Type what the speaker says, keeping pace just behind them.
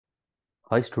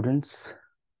Hi students,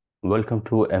 welcome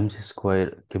to MC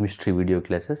Square Chemistry video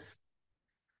classes.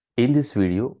 In this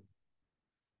video,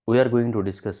 we are going to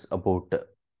discuss about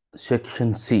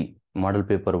section C, model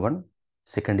paper 1,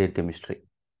 second year chemistry.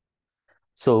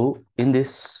 So in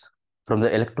this, from the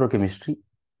electrochemistry,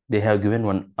 they have given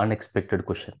one unexpected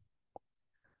question.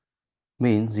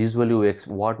 Means usually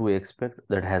what we expect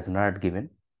that has not given.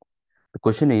 The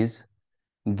question is,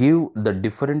 give the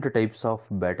different types of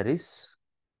batteries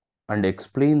and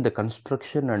explain the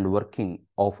construction and working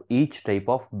of each type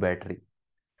of battery.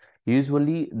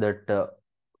 Usually that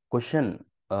question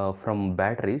from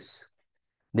batteries,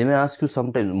 they may ask you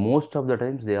sometimes, most of the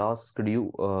times they asked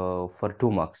you for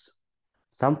 2 marks.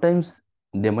 Sometimes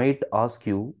they might ask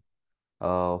you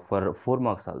for 4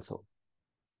 marks also.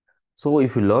 So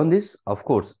if you learn this, of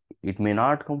course, it may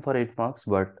not come for 8 marks,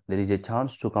 but there is a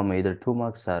chance to come either 2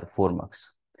 marks or 4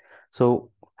 marks. So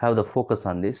have the focus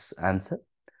on this answer.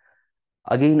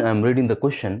 Again, I am reading the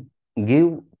question.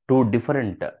 Give 2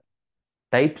 different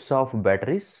types of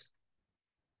batteries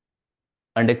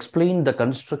and explain the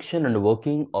construction and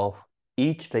working of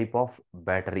each type of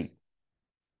battery.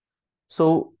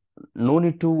 So no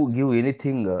need to give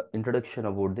anything introduction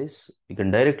about this. You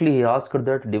can directly ask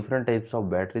that different types of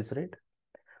batteries, right?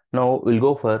 Now we'll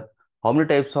go for how many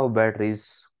types of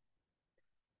batteries?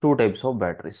 2 types of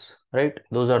batteries, right?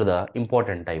 Those are the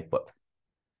important type.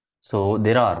 So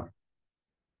there are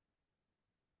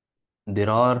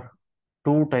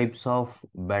 2 types of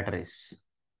batteries.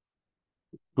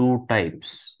 2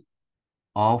 types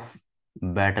of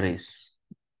batteries.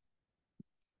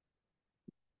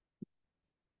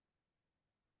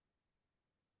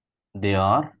 They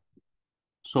are,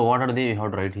 so what are they? You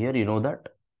have to write here, you know that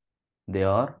they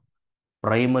are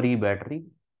primary battery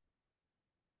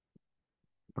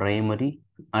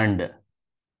and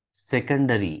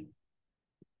secondary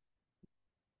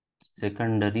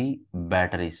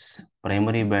batteries.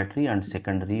 Primary battery and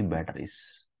secondary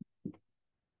batteries.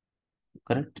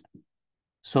 Correct?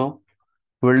 So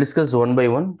we'll discuss one by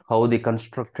one how they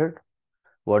constructed,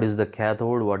 what is the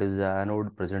cathode, what is the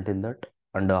anode present in that,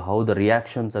 and how the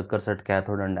reactions occurs at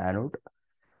cathode and anode.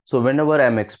 So whenever I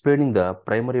am explaining the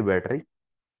primary battery,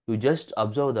 you just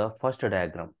observe the first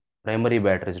diagram, primary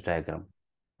batteries diagram.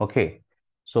 Okay.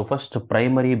 So first,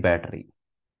 primary battery.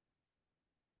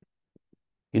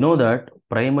 You know that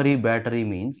primary battery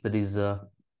means that is,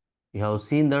 you have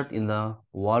seen that in the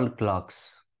wall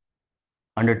clocks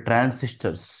and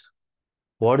transistors.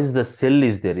 What is the cell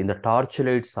is there in the torch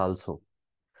lights also.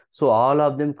 So all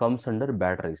of them comes under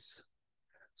batteries.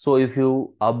 So if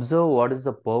you observe what is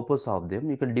the purpose of them,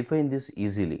 you can define this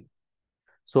easily.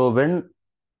 So when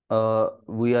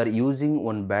we are using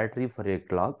one battery for a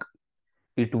clock,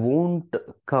 it won't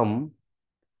come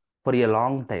for a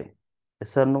long time.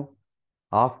 Yes or no?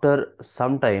 After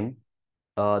some time,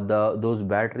 those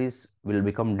batteries will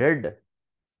become dead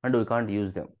and we can't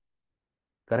use them.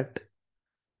 Correct?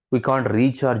 We can't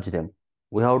recharge them.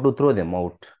 We have to throw them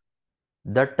out.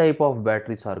 That type of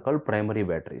batteries are called primary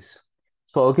batteries.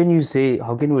 So how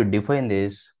can we define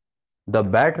this? The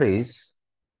batteries,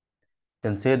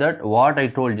 can say that what I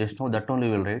told just now, that only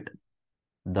will write.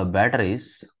 The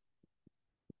batteries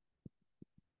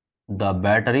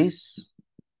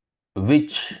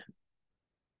which,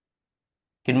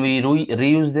 can we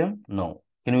reuse them? No.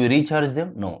 Can we recharge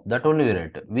them? No. That only we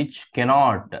write. Which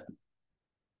cannot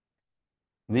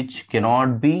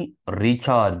be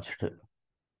recharged.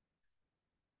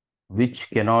 Which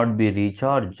cannot be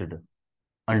recharged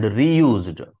and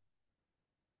reused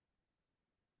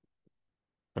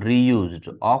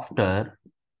after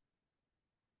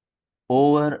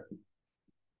over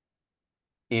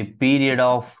a period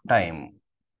of time.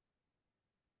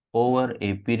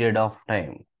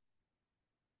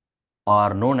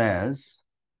 Are known as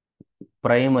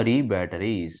primary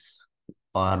batteries.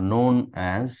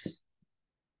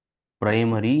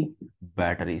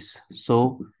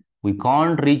 So we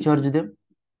can't recharge them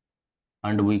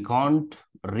and we can't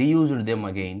reuse them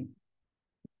again,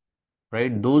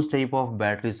 right? Those type of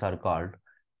batteries are called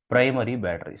primary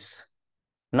batteries.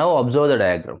 Now observe the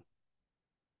diagram.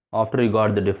 After you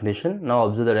got the definition, now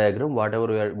observe the diagram. Whatever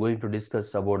we are going to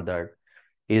discuss about that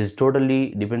is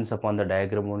totally depends upon the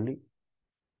diagram only.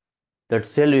 That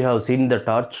cell you have seen the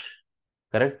torch,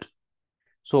 correct?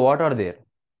 So what are there?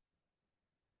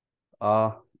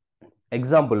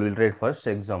 Example, we'll write first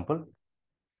example.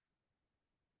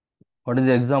 What is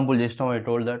the example? Just now I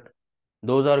told that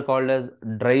those are called as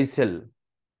dry cell.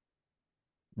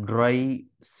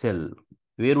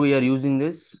 Where we are using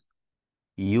this?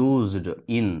 Used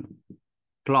in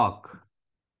clock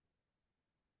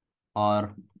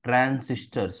or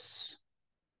transistors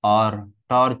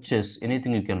torches,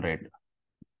 anything you can write.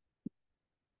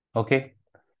 Okay.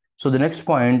 So the next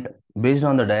point, based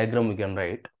on the diagram, we can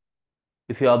write.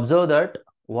 If you observe that,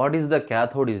 what is the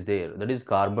cathode is there? That is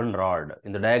carbon rod.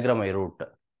 In the diagram I wrote,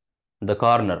 the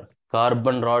corner,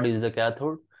 carbon rod is the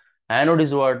cathode. Anode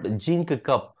is what? Zinc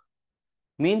cup.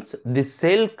 Means this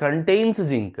cell contains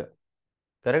zinc.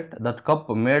 Correct? That cup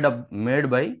made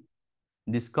by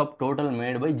this cup total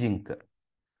made by zinc.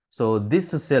 So this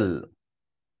cell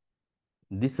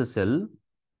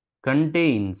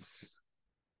contains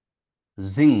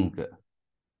zinc,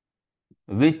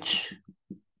 which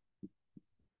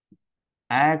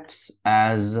acts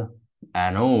as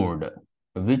anode.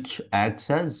 That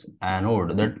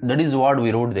is what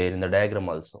we wrote there in the diagram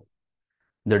also.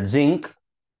 That zinc,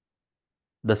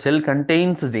 the cell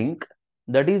contains zinc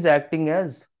that is acting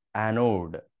as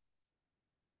anode.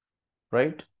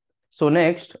 Right? So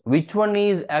next, which one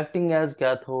is acting as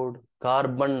cathode?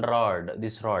 Carbon rod,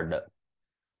 this rod.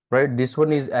 Right? This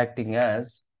one is acting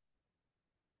as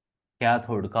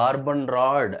cathode. Carbon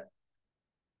rod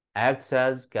acts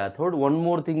as cathode. One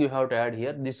more thing you have to add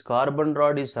here. This carbon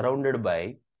rod is surrounded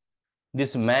by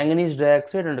this manganese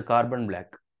dioxide and carbon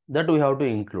black. That we have to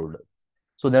include.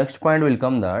 So the next point will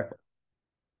come that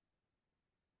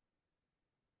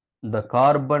the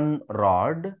carbon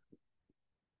rod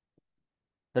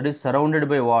that is surrounded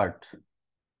by what?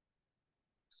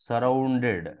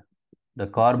 The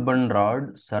carbon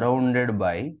rod surrounded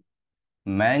by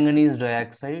manganese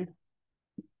dioxide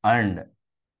and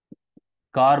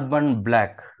carbon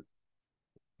black,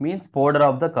 means powder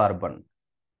of the carbon,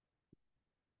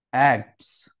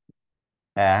 acts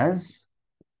as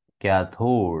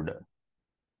cathode.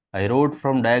 I wrote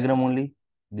from diagram only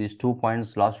these 2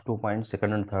 points, last 2 points,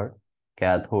 second and third,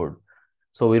 cathode.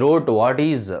 So we wrote what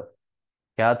is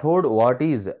cathode, what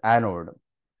is anode.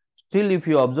 Still, if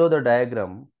you observe the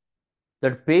diagram,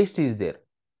 that paste is there.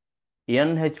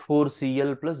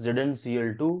 NH4Cl plus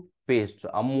ZnCl2 paste,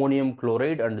 ammonium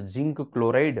chloride and zinc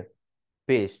chloride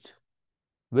paste.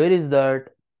 Where is that?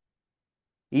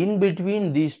 In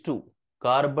between these two,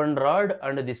 carbon rod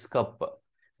and this cup.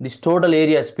 This total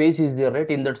area space is there, right?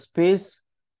 In that space,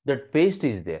 that paste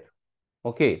is there.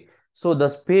 Okay. So the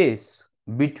space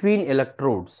between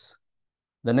electrodes.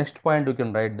 The next point we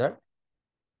can write that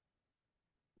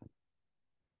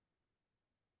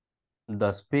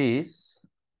the space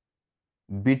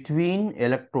between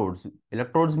electrodes.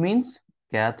 Electrodes means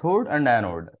cathode and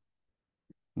anode.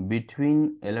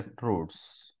 Between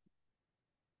electrodes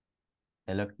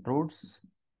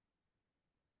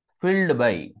filled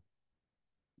by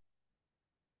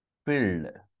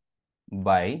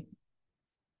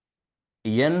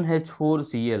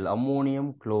NH4Cl,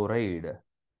 ammonium chloride,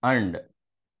 and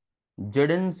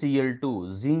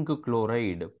ZnCl2, zinc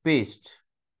chloride paste.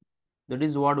 That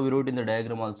is what we wrote in the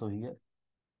diagram also here.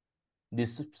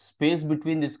 This space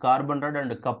between this carbon rod and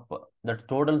the cup, that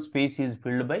total space is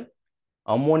filled by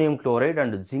ammonium chloride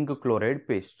and zinc chloride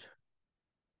paste.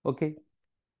 Okay.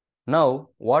 Now,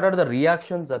 what are the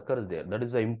reactions occurs there? That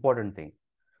is the important thing.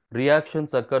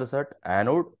 Reactions occurs at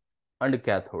anode and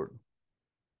cathode.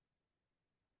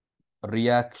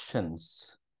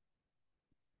 Reactions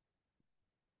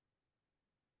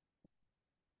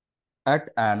at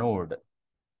anode.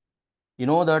 You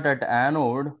know that at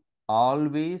anode,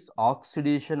 always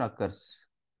oxidation occurs.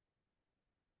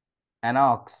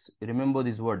 Anox, remember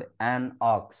this word,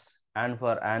 anox. And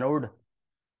for anode,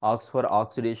 ox for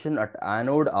oxidation. At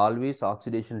anode, always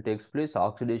oxidation takes place.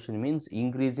 Oxidation means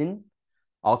increase in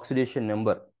oxidation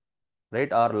number,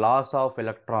 right? Or loss of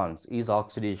electrons is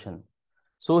oxidation.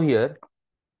 So here,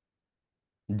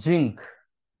 zinc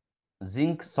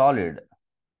solid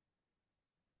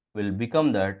will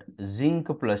become that zinc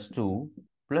plus 2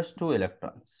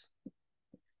 electrons.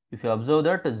 If you observe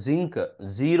that zinc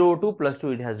 0 to plus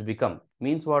 2 it has become,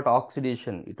 means what?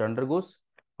 Oxidation. It undergoes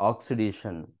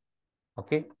oxidation.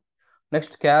 Okay.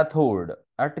 Next, cathode.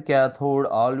 At cathode,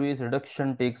 always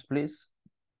reduction takes place.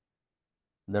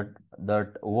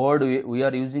 That word we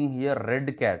are using here,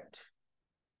 red cat.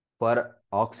 For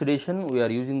oxidation, we are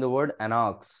using the word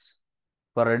anox.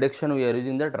 For reduction, we are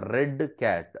using that red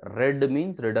cat. Red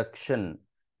means reduction.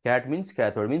 Cat means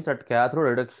cathode. Means at cathode,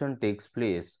 reduction takes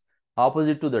place.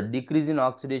 Opposite to the decrease in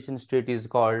oxidation state is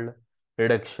called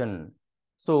reduction.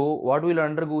 So, what will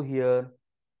undergo here?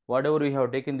 Whatever we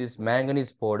have taken this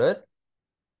manganese powder,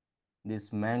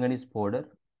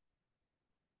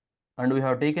 and we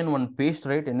have taken one paste,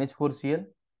 right? NH4Cl.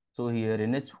 So, here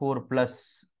NH4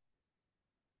 plus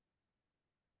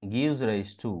gives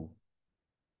rise to,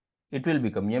 it will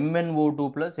become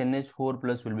MnO2 plus NH4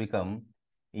 plus will become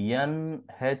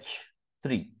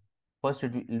NH3. First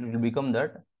it will become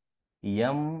that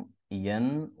MNO,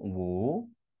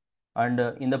 and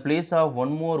in the place of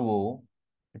one more O,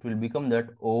 it will become that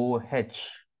OH.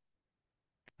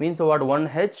 Means what? One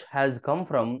H has come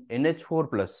from NH4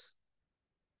 plus.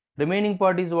 Remaining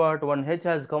part is what? One H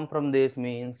has come from this,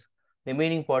 means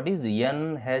remaining part is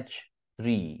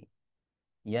NH3.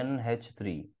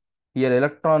 NH3. Here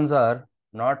electrons are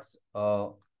not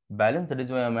balanced, that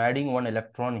is why I am adding one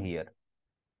electron here.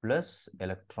 Plus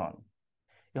electron.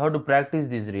 You have to practice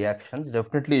these reactions.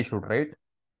 Definitely you should write.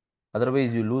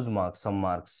 Otherwise you lose marks, some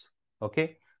marks.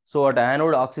 Okay. So at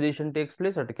anode oxidation takes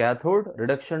place, at cathode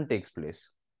reduction takes place.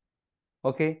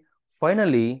 Okay.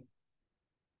 Finally,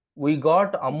 we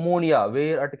got ammonia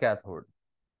where at cathode.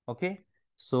 Okay.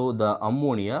 So the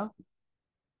ammonia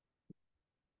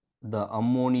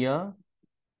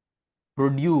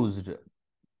produced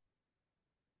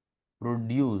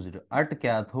at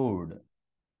cathode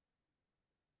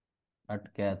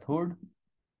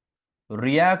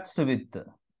reacts with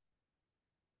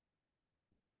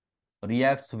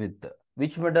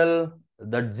which metal?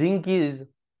 That zinc is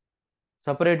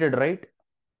separated, right?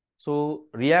 So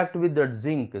react with that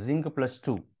zinc plus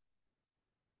 2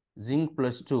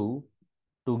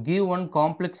 to give one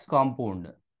complex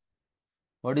compound.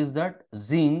 What is that?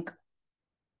 Zinc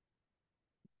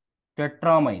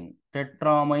tetramine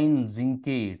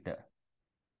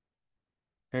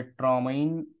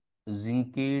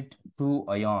zincate 2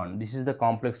 ion. This is the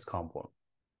complex compound.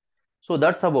 So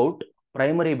that's about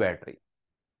primary battery.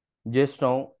 Just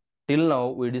now, till now,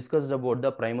 we discussed about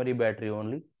the primary battery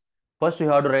only. First, you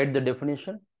have to write the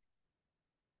definition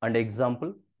and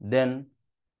example. Then,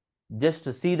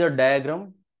 just see the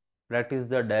diagram, practice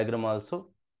the diagram also.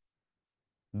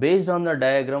 Based on the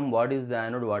diagram, what is the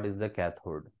anode, what is the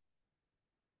cathode,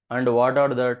 and what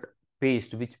are that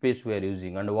paste, which paste we are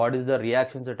using, and what is the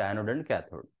reactions at anode and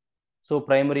cathode. So,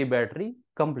 primary battery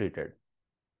completed.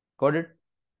 Got it?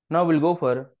 Now, we'll go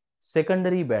for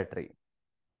secondary battery.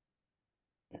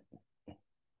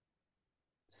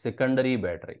 Secondary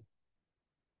battery.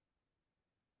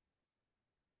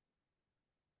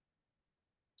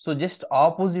 So just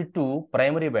opposite to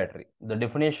primary battery. The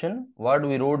definition, what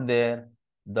we wrote there,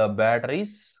 the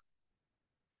batteries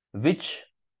which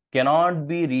cannot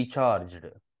be recharged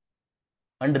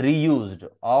and reused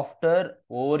after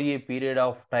over a period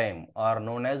of time are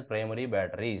known as primary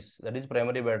batteries. That is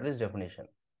primary batteries definition.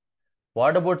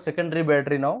 What about secondary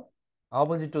battery now?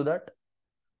 Opposite to that,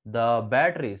 the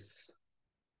batteries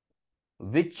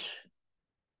which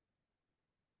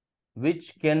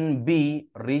can be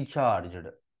recharged.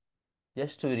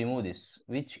 Just to remove this,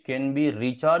 which can be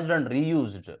recharged and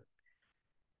reused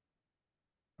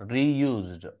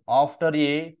after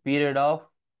a period of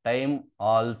time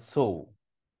also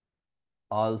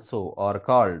are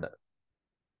called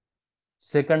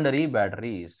secondary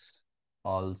batteries,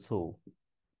 also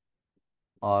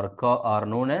are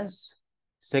known as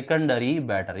secondary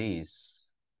batteries.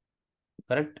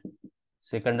 Correct?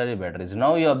 Secondary batteries.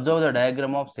 Now you observe the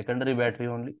diagram of secondary battery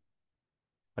only.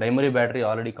 Primary battery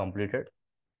already completed.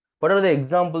 What are the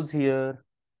examples here?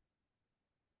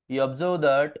 You observe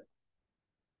that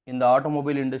in the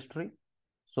automobile industry,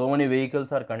 so many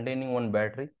vehicles are containing one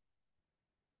battery.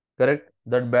 Correct?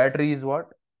 That battery is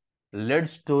what? Lead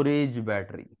storage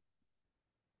battery.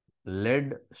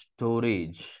 Lead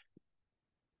storage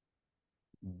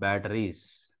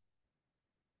batteries.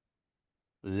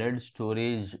 Lead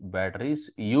storage batteries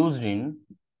used in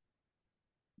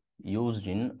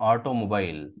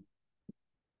automobile.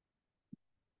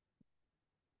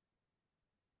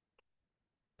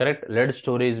 Correct? Lead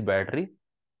storage battery.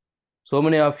 So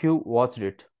many of you watched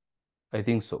it. I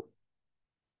think so.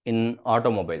 In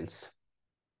automobiles.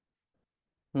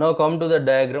 Now come to the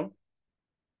diagram.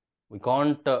 We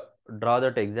can't draw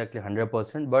that exactly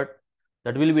 100%, but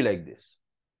that will be like this.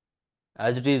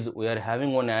 As it is, we are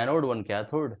having one anode, one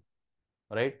cathode,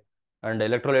 right? And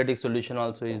electrolytic solution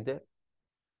also is there.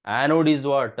 Anode is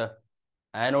what?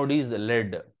 Anode is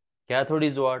lead. Cathode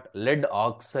is what? Lead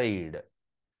oxide.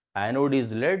 Anode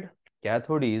is lead.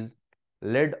 Cathode is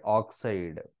lead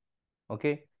oxide.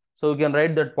 Okay. So we can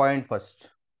write that point first.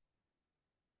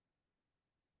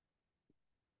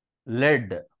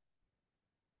 Lead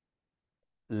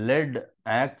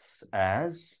acts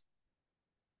as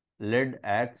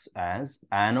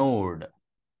anode.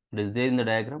 It is there in the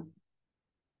diagram.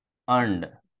 And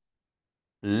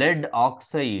lead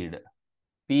oxide,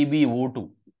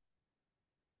 PbO2.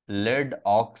 Lead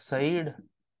oxide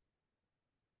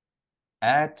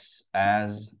acts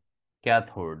as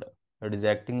cathode. It is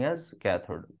acting as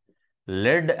cathode.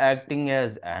 Lead acting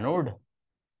as anode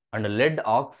and lead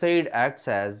oxide acts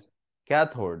as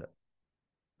cathode.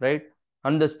 right?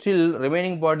 And the still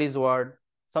remaining part is what?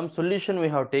 Some solution we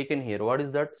have taken here. What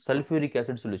is that? Sulfuric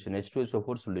acid solution,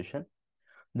 H2SO4 solution,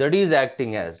 that is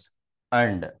acting as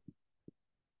and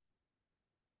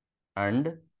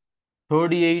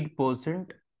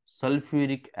 38%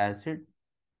 sulfuric acid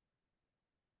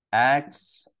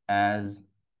acts as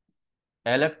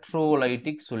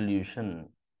electrolytic solution.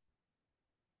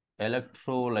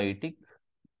 Electrolytic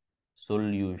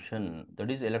solution,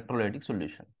 that is electrolytic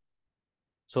solution.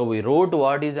 So we wrote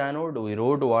what is anode, we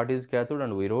wrote what is cathode,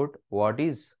 and we wrote what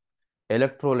is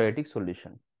electrolytic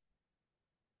solution.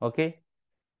 Okay.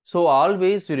 So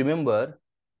always you remember,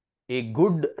 a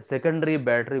good secondary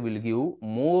battery will give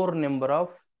more number of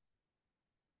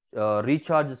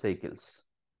recharge cycles.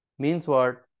 Means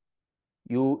what?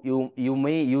 You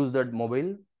may use that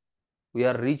mobile, we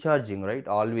are recharging, right?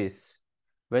 Always.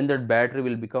 When that battery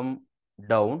will become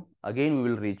down, again we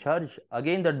will recharge,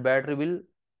 again that battery will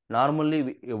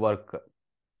normally work.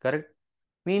 Correct?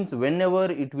 Means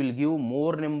whenever it will give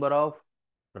more number of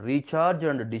recharge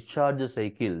and discharge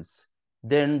cycles,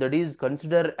 then that is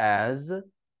considered as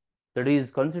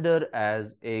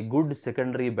a good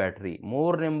secondary battery.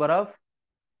 More number of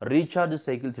recharge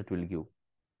cycles it will give,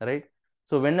 right?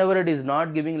 So whenever it is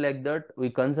not giving like that, we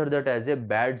consider that as a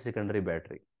bad secondary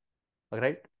battery,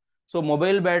 right? So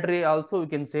mobile battery also we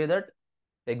can say that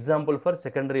example for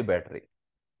secondary battery.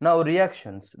 Now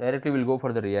reactions, directly we'll go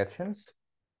for the reactions.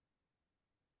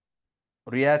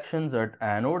 Reactions at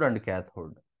anode and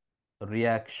cathode.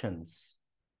 Reactions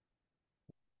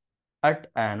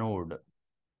at anode.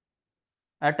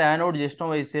 At anode, just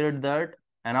now I said that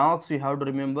anox, you have to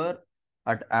remember,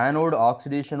 at anode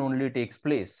oxidation only takes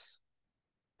place.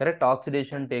 Correct?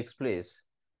 Oxidation takes place.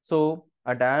 So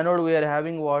at anode we are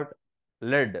having what?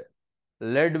 Lead.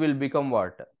 Lead will become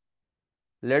what?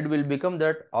 Lead will become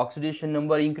that oxidation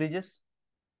number increases.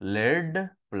 Lead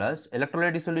plus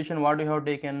electrolytic solution, what we have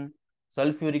taken?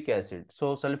 Sulfuric acid.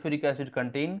 So sulfuric acid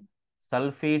contain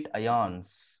sulfate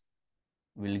ions,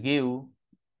 will give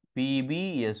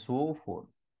PbSO4.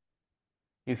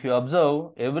 If you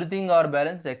observe, everything are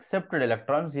balanced except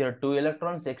electrons. Here 2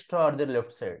 electrons extra are there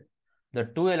left side. The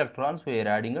 2 electrons we are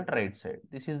adding at right side.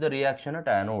 This is the reaction at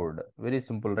anode. Very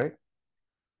simple, right?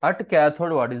 At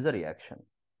cathode, what is the reaction?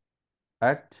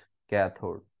 At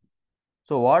cathode.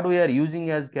 So what we are using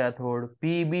as cathode?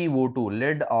 PbO2,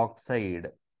 lead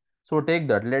oxide. So take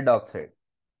that, lead oxide.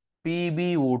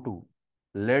 PbO2,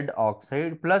 lead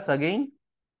oxide, plus again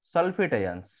sulfate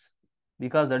ions,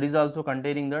 because that is also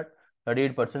containing that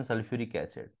 38% sulfuric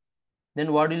acid.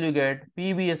 Then what will you get?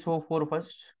 PbSO4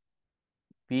 first.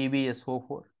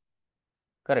 PbSO4.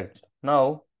 Correct.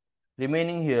 Now,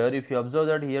 remaining here, if you observe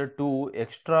that here 2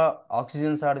 extra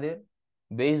oxygens are there,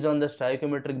 based on the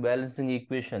stoichiometric balancing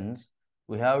equations,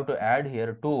 we have to add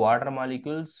here 2 water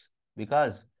molecules,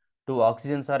 because 2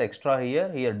 oxygens are extra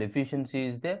here. Here deficiency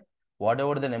is there.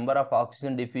 Whatever the number of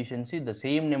oxygen deficiency, the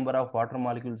same number of water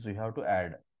molecules we have to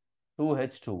add.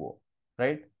 2H2O,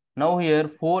 right? Now here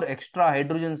 4 extra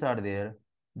hydrogens are there.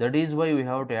 That is why we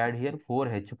have to add here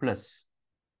 4H plus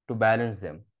to balance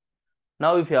them.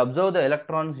 Now if you observe the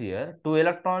electrons here, 2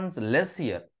 electrons less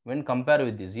here when compared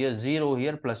with this. Here 0,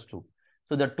 here plus 2.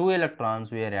 So the 2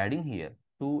 electrons we are adding here,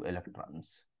 2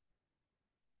 electrons.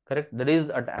 Correct? That is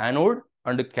at anode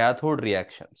and cathode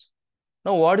reactions.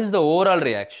 Now what is the overall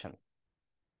reaction?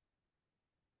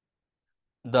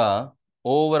 The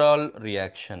overall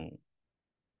reaction.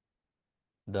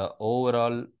 The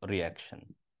overall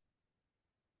reaction.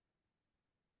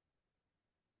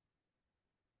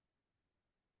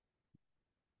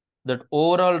 That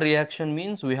overall reaction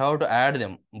means we have to add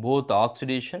them, both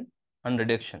oxidation and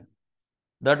reduction.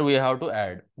 That we have to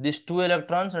add. These 2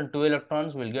 electrons and 2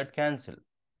 electrons will get cancelled,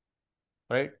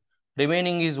 right?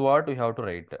 Remaining is what we have to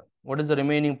write. What is the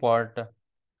remaining part?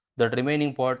 That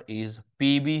remaining part is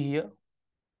Pb here.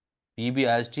 Pb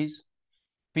as it is.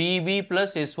 Pb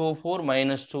plus SO4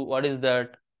 minus 2. What is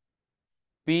that?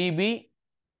 Pb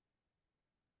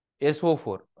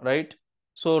SO4, right?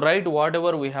 So write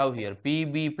whatever we have here.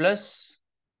 Pb plus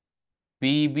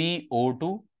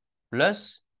PbO2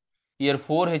 plus here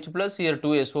 4H plus here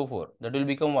 2SO4. That will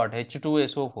become what?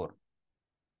 H2SO4.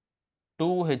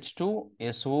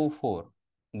 2H2SO4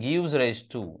 gives rise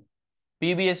to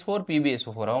PbS4,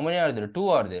 PbSO4. How many are there? 2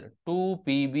 are there. 2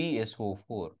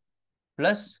 PbSO4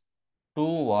 plus 2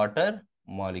 water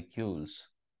molecules.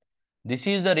 This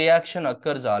is the reaction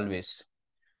occurs always.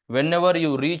 Whenever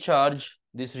you recharge,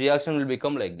 this reaction will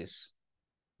become like this.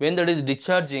 When that is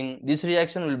discharging, this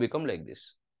reaction will become like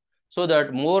this. So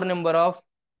that more number of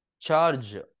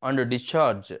charge and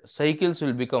discharge cycles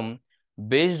will become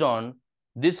based on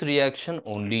this reaction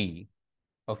only.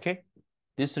 Okay,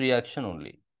 this reaction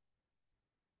only.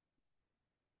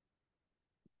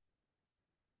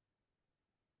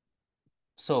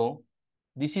 So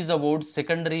this is about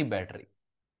secondary battery.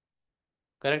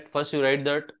 Correct? First you write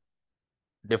that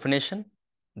definition,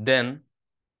 then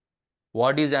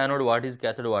what is anode, what is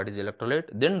cathode, what is electrolyte,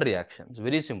 then reactions.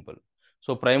 Very simple.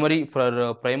 So primary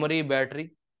primary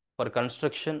battery for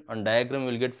construction and diagram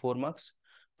will get 4 marks.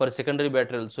 For secondary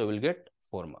battery also will get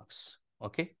 4 marks.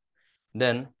 Okay.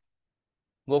 Then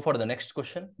go for the next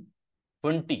question.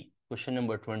 20. Question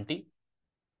number 20.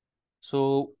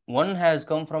 So one has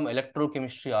come from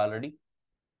electrochemistry already,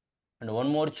 and one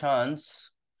more chance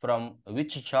from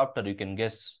which chapter you can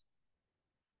guess.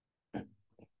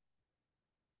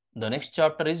 The next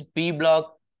chapter is P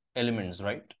block elements,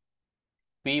 right?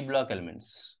 P block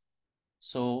elements.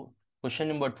 So question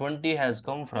number 20 has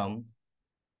come from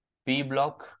P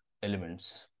block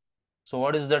elements. So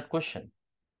what is that question?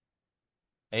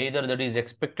 Either that is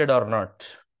expected or not.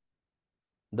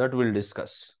 That we'll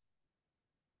discuss.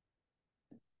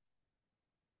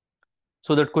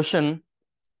 So that question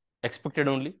expected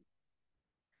only.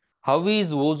 How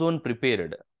is ozone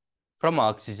prepared from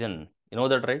oxygen? You know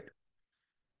that, right?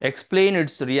 Explain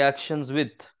its reactions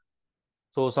with.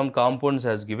 So some compounds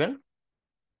has given.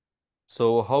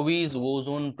 So how is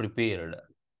ozone prepared?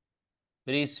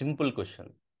 Very simple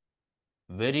question.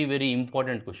 Very, very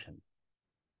important question.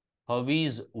 How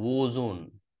is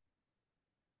ozone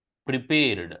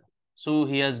prepared? So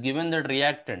he has given that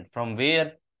reactant from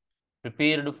where?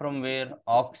 Prepared from where?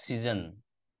 Oxygen.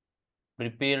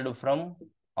 Prepared from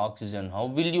oxygen. How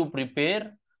will you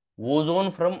prepare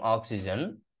ozone from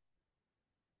oxygen?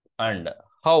 And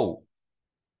how?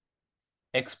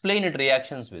 Explain it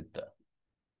reactions with.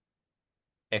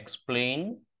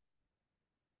 Explain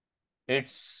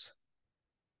its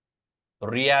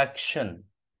reaction.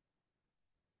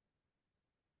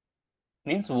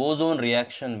 Means ozone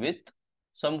reaction with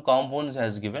some compounds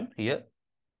has given here.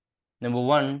 Number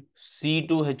 1,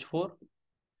 C2H4.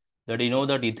 That you know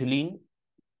that ethylene.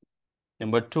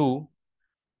 Number 2,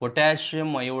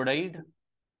 potassium iodide.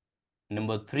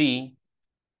 Number 3,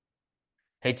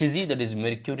 Hg, that is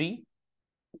mercury.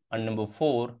 And number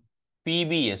 4,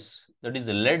 PBS, that is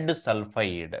lead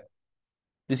sulphide.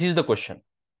 This is the question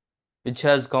which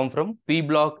has come from P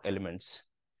block elements.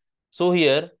 So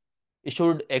here you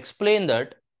should explain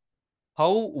that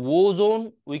how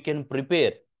ozone we can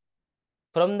prepare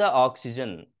from the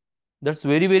oxygen. That's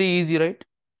very, very easy, right?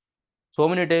 So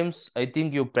many times I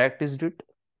think you practiced it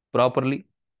properly.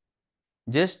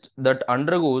 Just that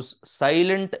undergoes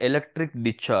silent electric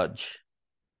discharge.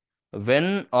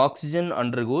 When oxygen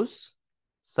undergoes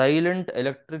silent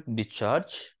electric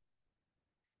discharge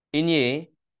in a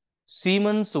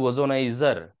Siemens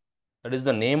ozonizer, that is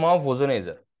the name of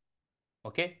ozonizer.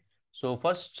 Okay. So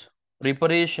first,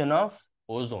 preparation of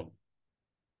ozone.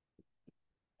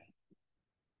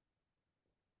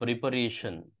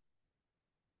 Preparation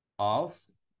of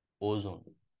ozone.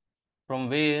 From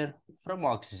where? From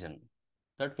oxygen.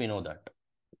 That we know that.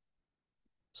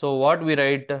 So what we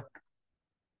write?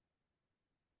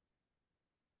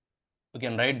 We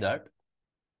can write that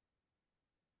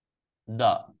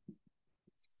the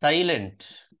silent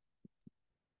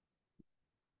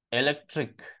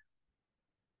electric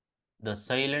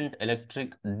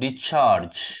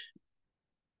discharge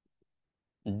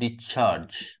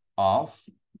of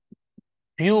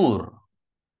pure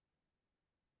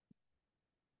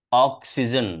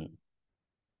oxygen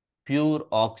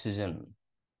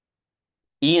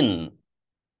in,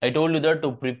 I told you that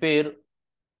to prepare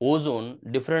ozone,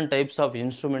 different types of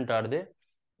instrument are there.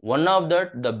 One of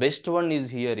that, the best one is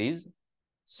here is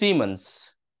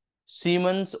Siemens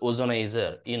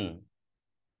ozonizer in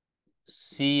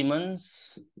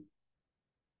Siemens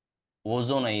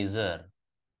ozonizer.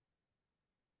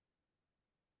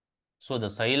 So the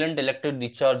silent electric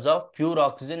discharge of pure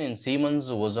oxygen in Siemens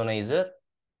ozonizer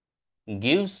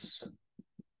gives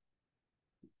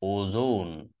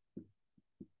ozone,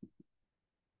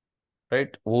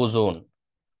 right? Ozone.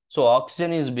 So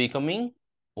oxygen is becoming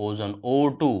ozone.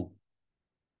 O2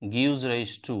 gives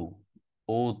rise to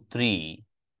O3.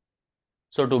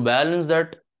 So to balance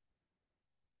that,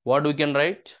 what we can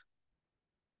write?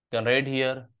 We can write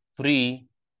here 3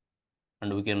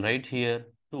 and we can write here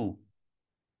 2.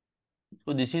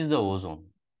 So this is the ozone.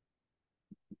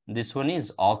 This one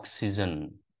is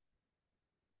oxygen.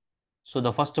 So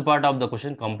the first part of the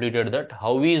question completed that.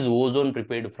 How is ozone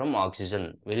prepared from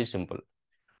oxygen? Very simple.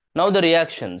 Now the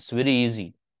reactions, very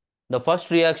easy. The first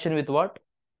reaction with what?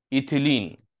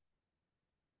 Ethylene.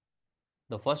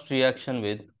 The first reaction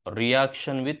with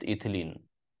ethylene.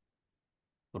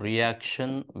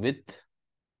 Reaction with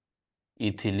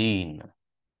ethylene.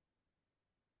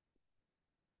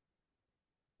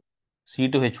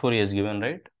 C2H4 is given,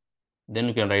 right? Then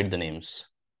you can write the names.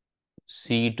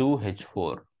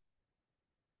 C2H4.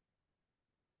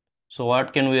 So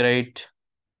what can we write?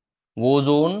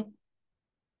 Ozone.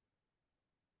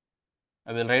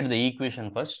 I will write the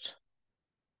equation first.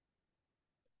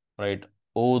 Right.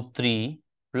 O3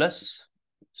 plus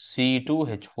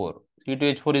C2H4.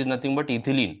 C2H4 is nothing but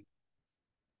ethylene.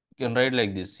 You can write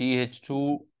like this: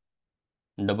 CH2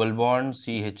 double bond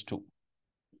CH2,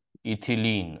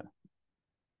 ethylene.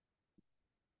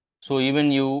 So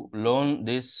even you learned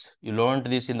this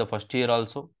in the first year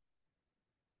also,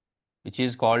 which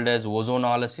is called as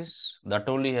ozonolysis. That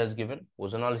only has given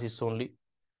ozonolysis only.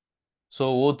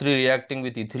 So O3 reacting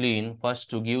with ethylene first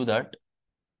to give that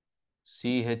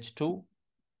CH2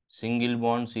 single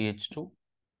bond CH2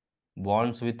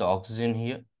 bonds with oxygen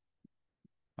here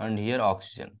and here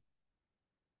oxygen.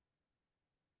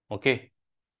 Okay,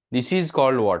 this is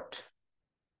called what?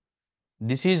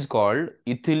 This is called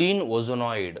ethylene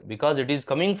ozonoid because it is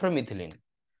coming from ethylene.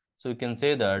 So you can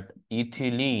say that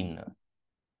ethylene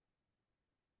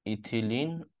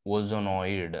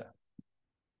ozonoid.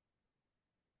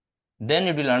 Then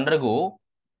it will undergo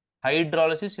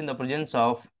hydrolysis in the presence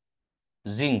of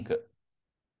zinc.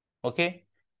 Okay,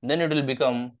 then it will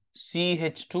become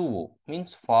CH2O,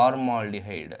 means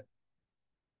formaldehyde.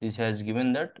 This has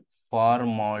given that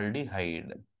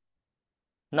formaldehyde.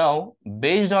 Now,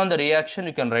 based on the reaction,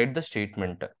 you can write the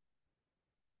statement.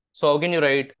 So how can you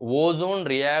write? Ozone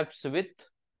reacts with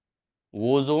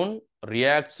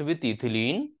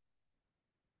ethylene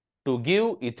to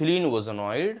give ethylene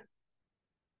ozonoid,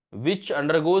 which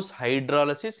undergoes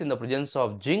hydrolysis in the presence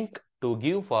of zinc to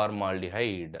give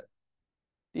formaldehyde.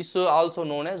 This is also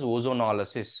known as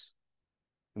ozonolysis.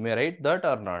 You may write that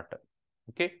or not.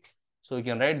 Okay. So you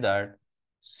can write that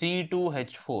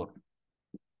C2H4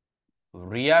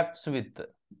 reacts with,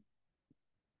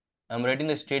 I am writing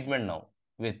the statement now,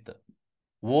 with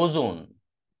ozone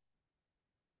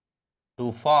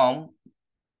to form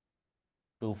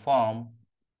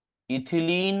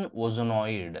ethylene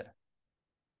ozonoid.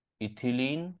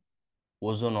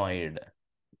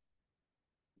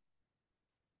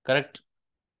 Correct?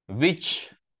 Which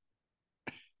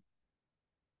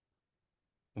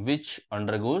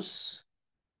undergoes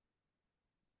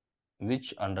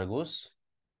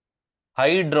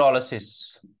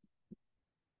hydrolysis,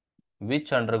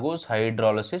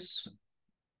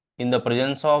 in the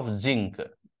presence of zinc,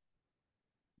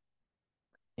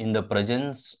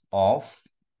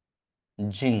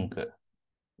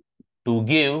 to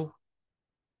give,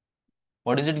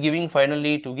 what is it giving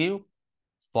finally? To give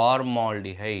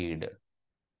formaldehyde.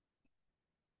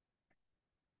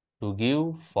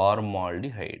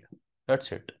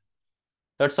 That's it.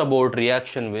 That's about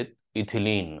reaction with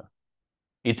ethylene.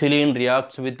 Ethylene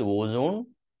reacts with ozone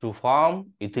to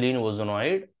form ethylene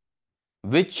ozonoid,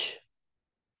 which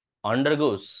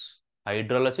undergoes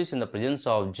hydrolysis in the presence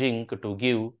of zinc to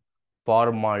give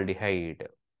formaldehyde.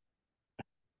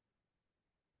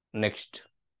 Next,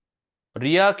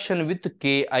 reaction with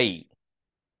Ki.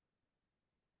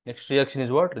 Next reaction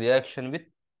is what? Reaction with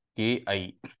Ki.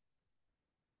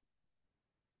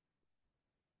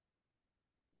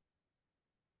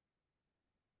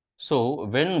 So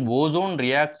when ozone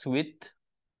reacts with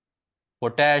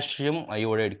potassium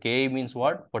iodide, K means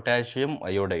what? Potassium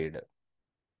iodide.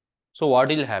 So what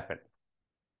will happen?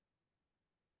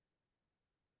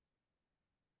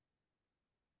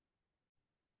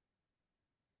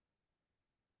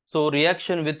 So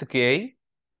reaction with Ki,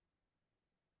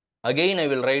 again I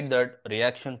will write that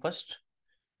reaction first.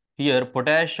 Here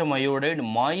potassium iodide,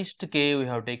 moist Ki we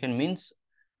have taken, means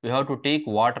we have to take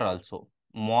water also.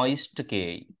 Moist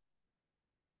Ki.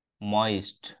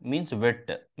 Moist means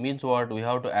wet, means what? We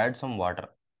have to add some water.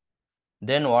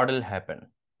 Then what will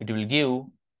happen? It will give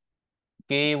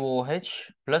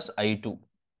KOH plus I2.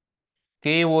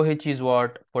 KOH is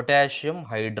what? Potassium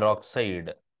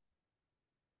hydroxide.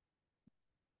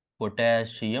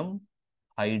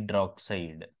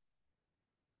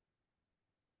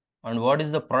 And what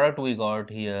is the product we got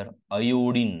here?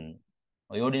 Iodine.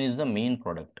 Iodine is the main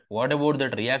product. What about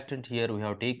that reactant here? We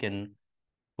have taken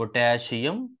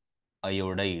potassium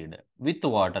iodide with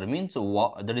water, means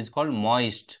that is called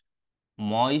moist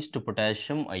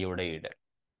potassium iodide.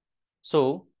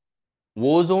 So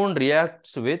ozone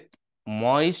reacts with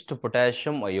moist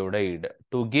potassium iodide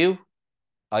to give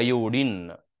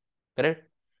iodine. Correct?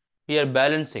 Here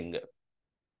balancing,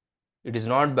 it is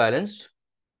not balanced.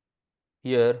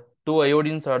 Here 2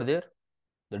 iodines are there.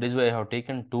 That is why I have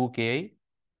taken 2 Ki.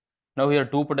 Now here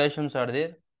 2 potassiums are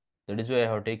there. That is why I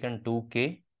have taken 2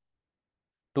 K.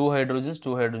 Two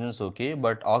hydrogens, okay,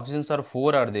 but oxygens are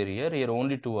 4 are there here. Here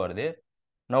only 2 are there.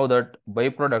 Now that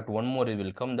byproduct, one more it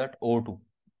will come, that O2,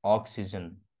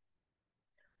 oxygen.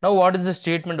 Now what is the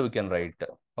statement we can write?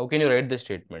 How can you write the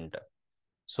statement?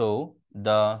 So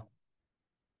the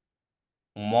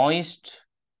moist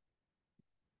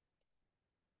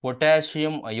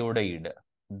potassium iodide,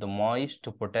 the moist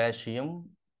potassium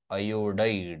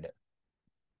iodide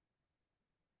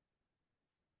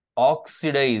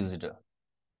oxidized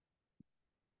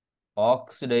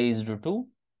to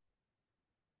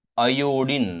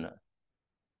iodine,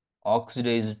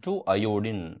 oxidized to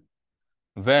iodine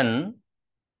when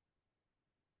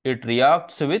it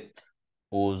reacts with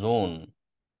ozone,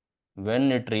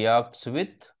 when it reacts with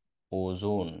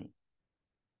ozone.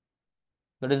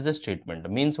 That is the statement.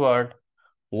 Means what?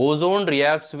 Ozone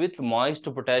reacts with moist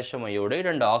potassium iodide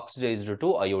and oxidized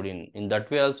to iodine. In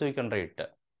that way also you can write.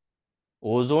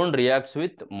 Ozone reacts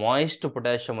with moist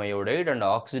potassium iodide and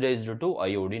oxidized to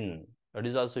iodine. That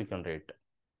is also you can write.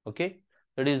 Okay.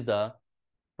 That is the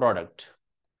product.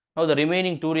 Now the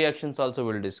remaining two reactions also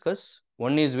we'll discuss.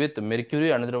 One is with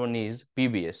mercury, another one is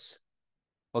PBS.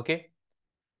 Okay.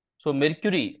 So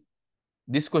mercury,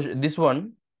 this question, this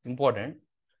one important.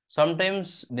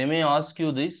 Sometimes they may ask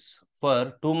you this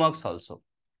for 2 marks also.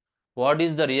 What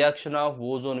is the reaction of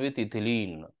ozone with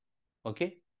ethylene?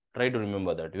 Okay. Try to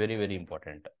remember that. Very, very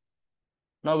important.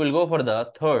 Now we'll go for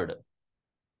the third.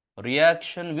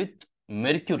 Reaction with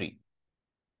mercury.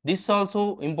 This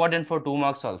also important for 2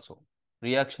 marks also.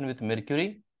 Reaction with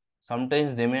mercury.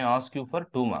 Sometimes they may ask you for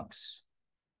 2 marks.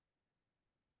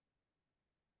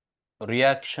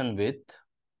 Reaction with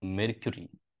mercury.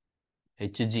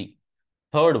 Hg.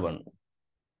 Third one.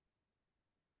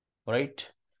 Right.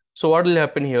 So what will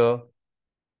happen here?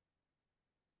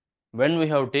 When we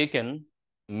have taken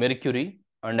mercury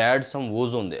and add some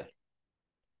ozone there.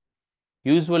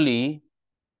 Usually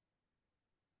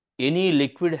any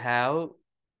liquid has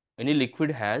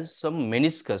some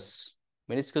meniscus.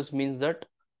 Meniscus means that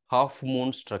half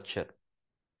moon structure.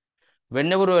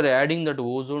 Whenever we are adding that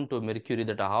ozone to mercury,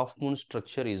 that half moon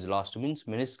structure is lost, means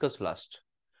meniscus lost.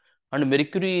 And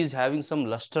mercury is having some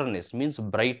lusterness, means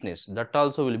brightness, that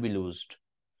also will be lost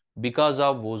because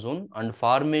of ozone and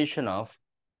formation of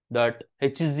that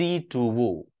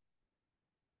Hg2O,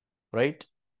 right?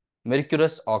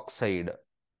 Mercurous oxide.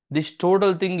 This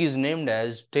total thing is named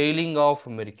as tailing of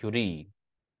mercury.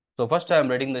 So first I am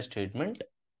writing the statement.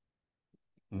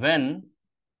 When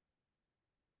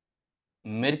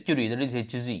mercury, that is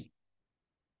Hg,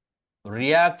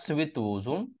 reacts with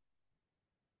ozone,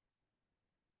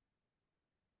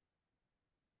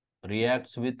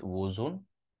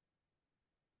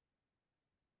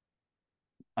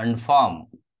 and form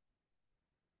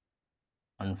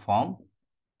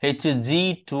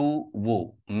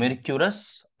Hg2O,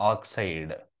 mercurous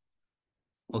oxide.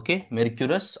 Okay,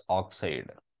 mercurous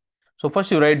oxide. So first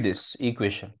you write this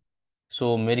equation.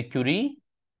 So mercury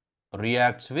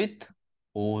reacts with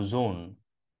ozone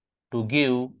to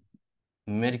give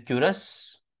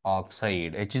mercurous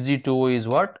oxide. Hg2O is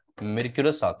what?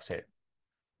 Mercurous oxide.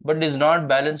 But it is not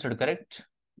balanced, correct?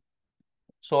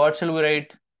 So what shall we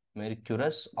write?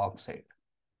 Mercurous oxide.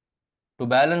 To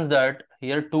balance that,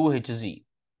 here 2Hg,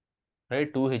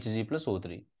 right? 2Hg plus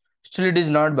O3. Still it is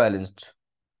not balanced.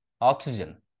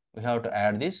 Oxygen. We have to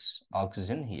add this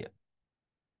oxygen here.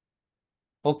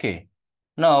 Okay.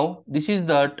 Now, this is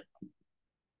that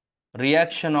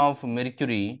reaction of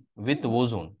mercury with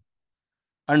ozone.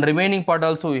 And remaining part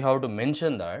also we have to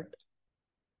mention that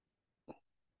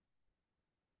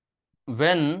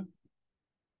when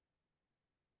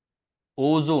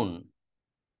ozone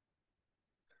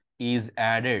is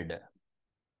added,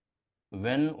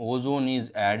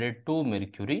 to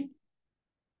mercury,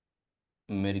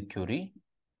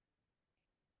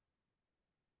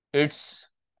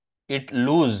 it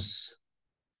loses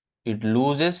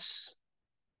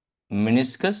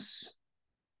meniscus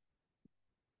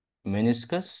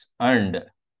and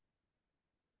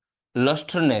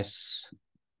lusterness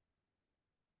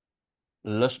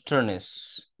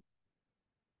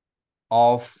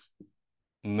of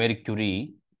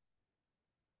mercury,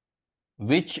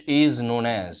 which is known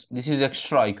as, this is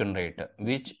extra I can write,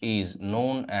 which is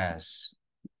known as,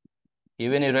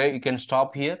 even you can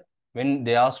stop here when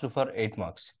they ask for 8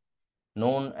 marks,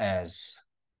 known as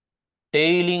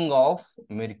tailing of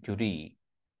mercury,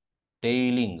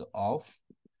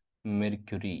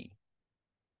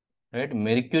 right?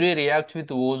 Mercury reacts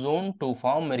with ozone to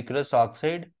form mercurous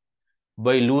oxide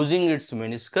by losing its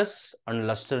meniscus and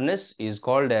lusterness is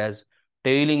called as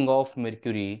tailing of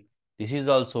mercury. This is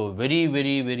also very,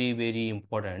 very, very, very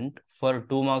important for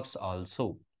 2 marks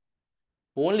also.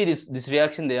 Only this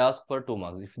reaction they ask for 2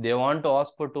 marks. If they want to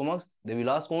ask for 2 marks, they will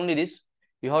ask only this.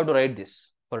 You have to write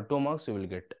this. For 2 marks, you will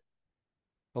get.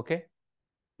 Okay.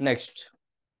 Next,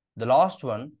 the last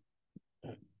one,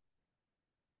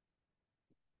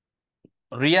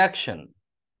 reaction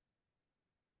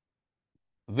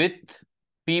with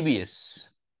PBS.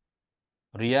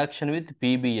 Reaction with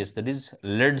PBS, that is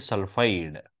lead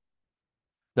sulfide.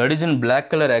 That is in black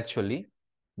color actually.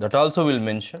 That also will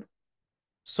mention.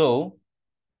 So,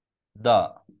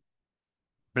 the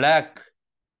black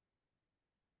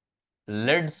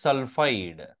lead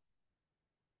sulfide,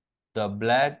 the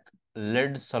black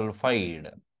lead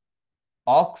sulfide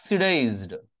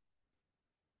oxidized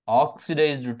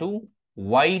to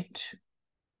white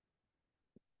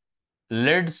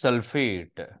lead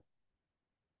sulfate,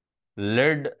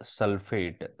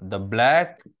 the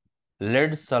black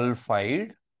lead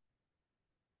sulfide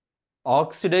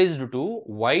oxidized to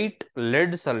white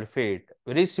lead sulfate.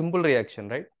 Very simple reaction,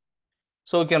 right?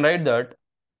 So we can write that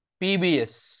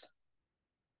PBS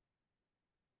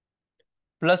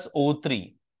plus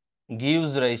O3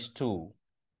 gives rise to,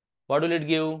 what will it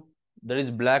give? That is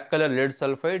black color lead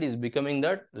sulfide is becoming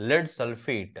that lead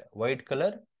sulfate, white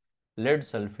color lead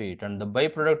sulfate, and the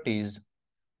byproduct is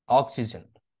oxygen.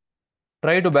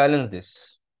 Try to balance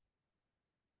this.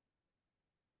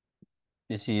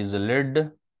 This is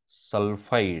lead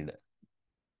sulfide,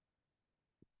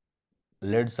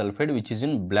 which is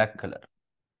in black color.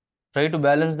 Try to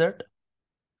balance that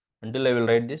until I will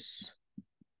write this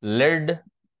lead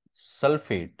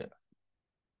sulfate.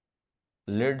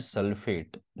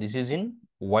 This is in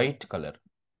white color,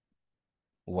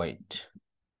 white.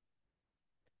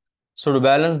 So to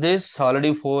balance this,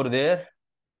 already 4 there.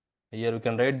 Here we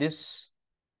can write this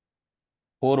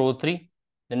 4O3.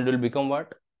 Then it will become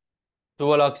what?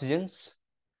 12 oxygens.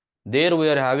 There we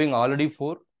are having already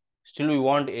 4. Still we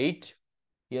want 8.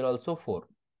 Here also 4.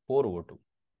 4O2.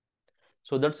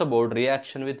 So that's about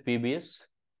reaction with PBS.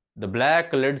 The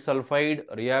black lead sulfide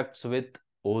reacts with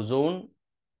ozone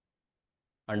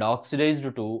and oxidized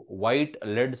to white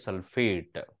lead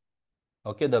sulfate.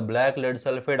 Okay, the black lead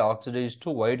sulfide oxidized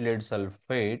to white lead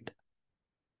sulfate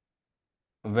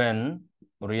when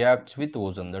reacts with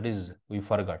ozone. That is, we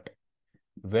forgot.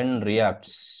 When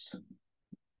reacts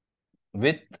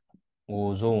with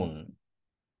ozone.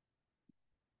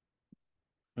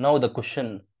 Now the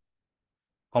question,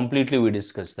 completely we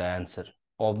discussed the answer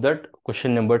of that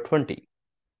question number 20.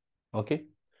 Okay.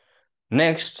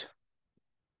 Next,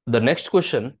 the next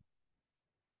question.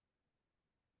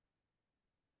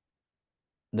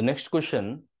 You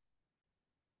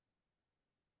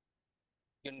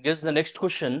can guess the next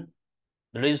question.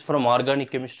 That is from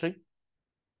organic chemistry.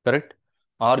 Correct?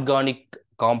 Organic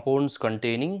compounds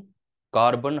containing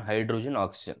carbon, hydrogen,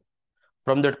 oxygen.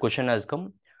 From that question has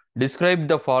come. Describe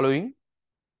the following: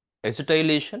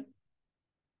 acetylation,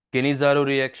 CANNIZARO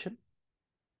reaction,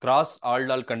 cross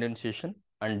aldol condensation,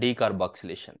 and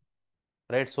decarboxylation.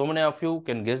 Right? So many of you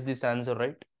can guess this answer,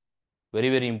 right? Very,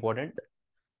 very important.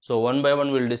 So one by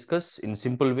one we'll discuss in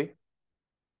simple way.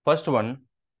 First one,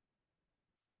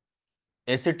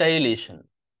 acetylation.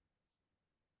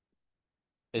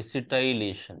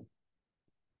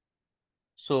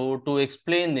 So to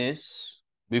explain this,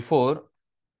 before,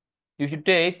 if you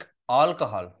take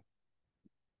alcohol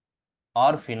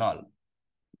or phenol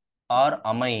or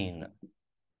amine,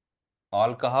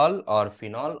 alcohol or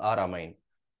phenol or amine,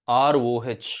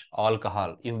 ROH,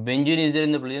 alcohol. If benzene is there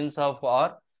in the presence of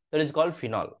R, that is called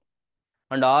phenol,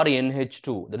 and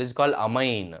RNH2, that is called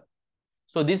amine.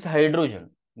 So this hydrogen,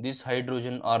 these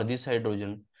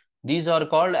are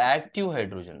called active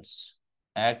hydrogens.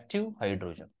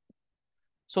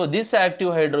 So this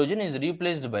active hydrogen is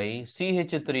replaced by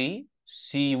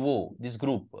CH3CO, this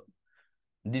group.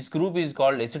 This group is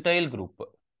called acetyl group.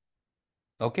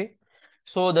 Okay.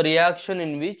 So the reaction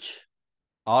in which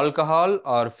alcohol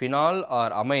or phenol or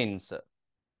amines,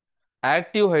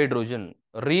 active hydrogen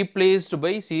replaced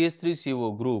by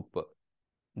CH3CO group,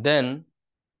 then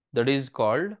that is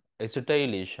called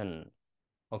acetylation.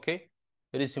 Okay.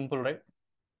 Very simple, right?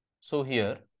 So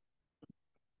here,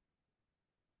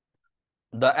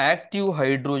 the active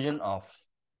hydrogen of,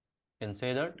 you can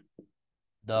say that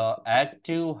the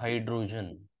active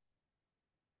hydrogen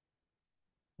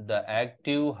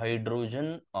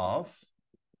of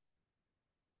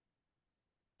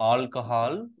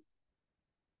alcohol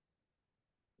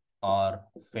or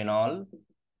phenol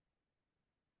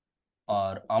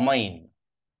or amine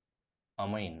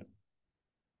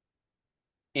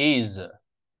is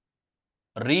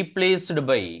replaced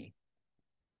by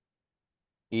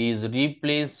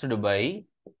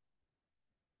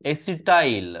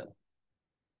acetyl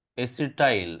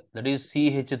acetyl, that is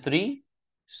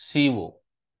CH3CO.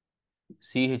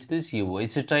 CH3CO,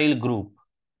 acetyl group.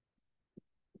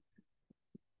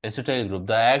 Acetyl group,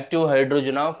 the active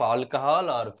hydrogen of alcohol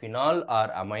or phenol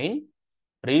or amine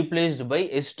replaced by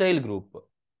acetyl group.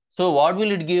 So what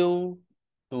will it give?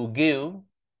 To give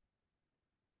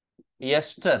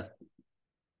ester.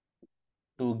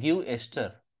 To give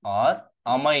ester or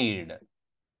amide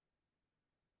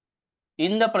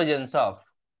in the presence of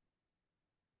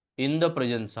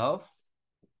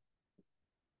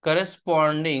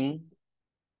corresponding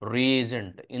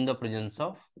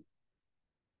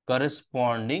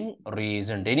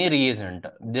reagent, any reagent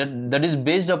that is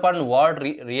based upon what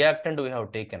reactant we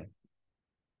have taken.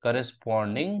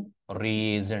 Corresponding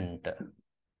reagent,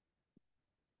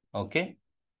 okay,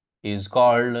 is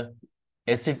called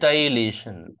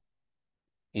acetylation.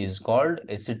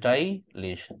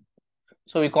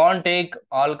 So we can't take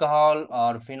alcohol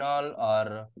or phenol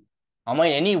or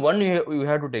amine, any one you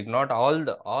have to take, not all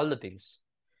the things.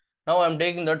 Now I am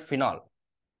taking that phenol,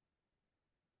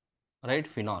 right?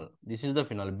 Phenol, this is the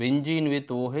phenol. Benzene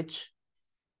with OH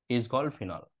is called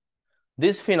phenol.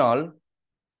 This phenol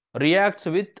reacts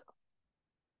with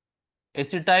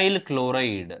acetyl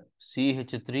chloride,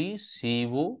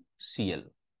 CH3COCl,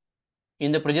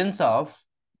 in the presence of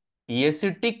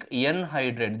acetic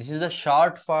anhydride. This is the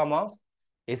short form of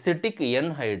acetic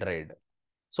anhydride.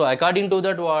 So according to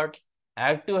that, what?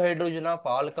 Active hydrogen of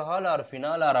alcohol or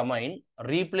phenol or amine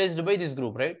replaced by this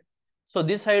group, right? So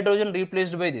this hydrogen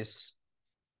replaced by this.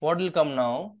 What will come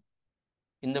now?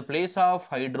 In the place of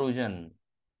hydrogen,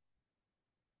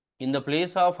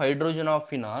 of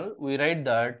phenol, we write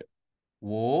that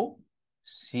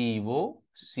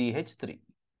OCOCH3.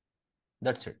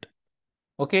 That's it.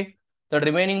 Okay. The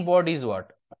remaining part is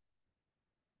what?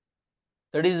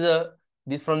 That is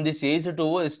this, from this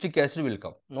ACE2O acetic acid will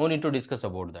come. No need to discuss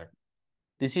about that.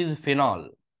 This is phenol.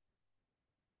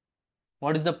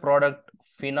 What is the product?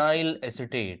 Phenyl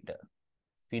acetate.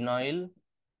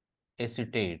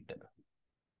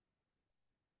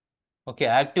 Okay,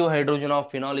 active hydrogen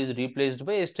of phenol is replaced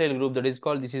by acetyl group, that is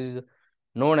called, this is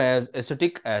known as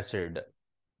acetic acid.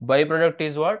 Byproduct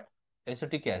is what?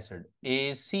 Acetic acid.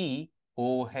 ACOH.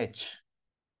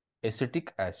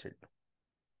 Acetic acid.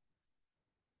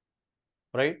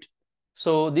 Right?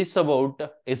 So this about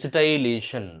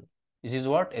acetylation. This is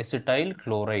what? Acetyl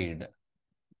chloride.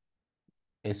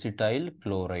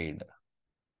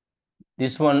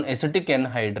 This one acetic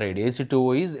anhydride.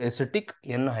 ACE2O is acetic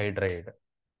anhydride.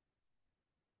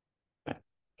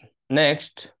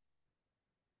 Next,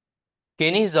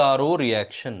 CANNIZARO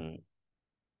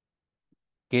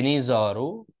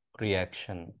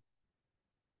reaction.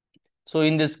 So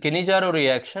in this CANNIZARO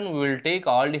reaction, we will take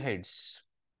aldehydes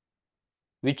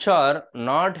which are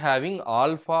not having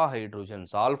alpha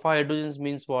hydrogens. Alpha hydrogens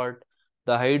means what?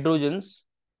 The hydrogens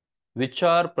which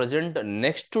are present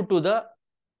next to the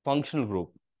functional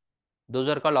group. Those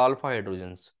are called alpha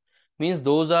hydrogens. Means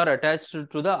those are attached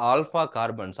to the alpha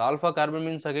carbons. Alpha carbon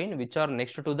means again which are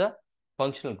next to the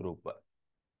functional group.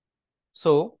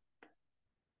 So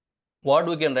what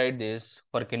we can write this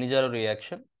for CANNIZARO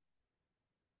reaction?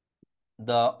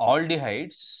 The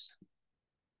aldehydes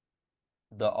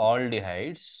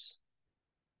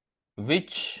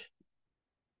which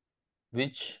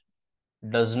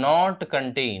does not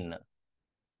contain,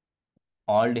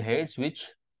 aldehydes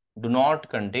which do not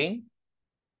contain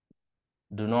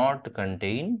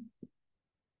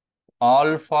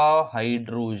alpha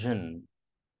hydrogen,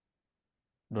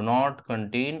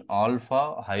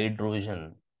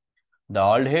 the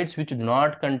aldehydes which do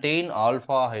not contain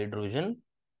alpha hydrogen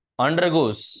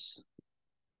undergoes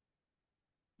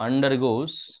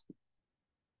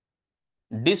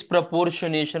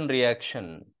disproportionation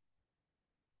reaction.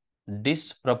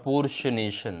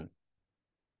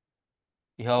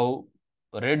 You have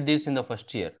read this in the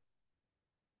first year.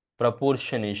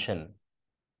 Disproportionation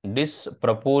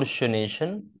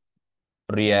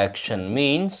reaction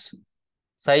means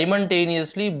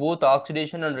simultaneously both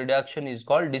oxidation and reduction is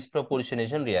called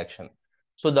disproportionation reaction.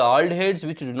 So the aldehydes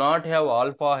which do not have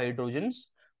alpha hydrogens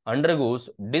undergoes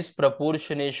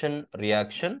disproportionation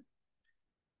reaction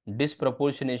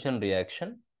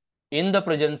in the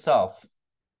presence of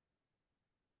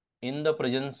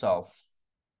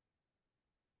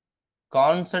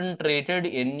concentrated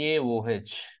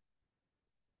NaOH,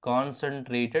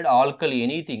 concentrated alkali,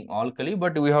 anything alkali,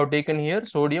 but we have taken here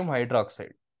sodium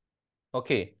hydroxide.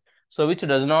 Okay, so which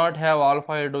does not have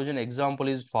alpha hydrogen. Example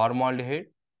is formaldehyde,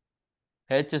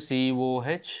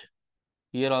 HCOH,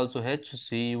 here also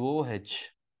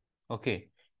HCOH. Okay,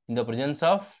 in the presence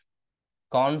of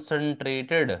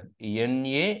concentrated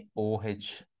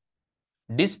NaOH.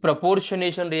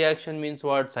 Disproportionation reaction means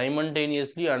what?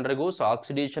 Simultaneously undergoes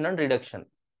oxidation and reduction.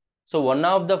 So one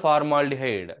of the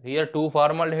formaldehyde, here 2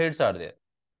 formaldehydes are there.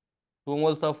 2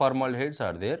 moles of formaldehydes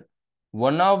are there.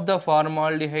 One of the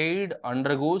formaldehyde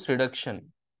undergoes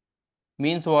reduction.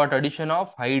 Means what? Addition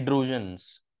of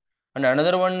hydrogens. And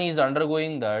another one is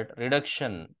undergoing that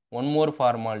reduction. One more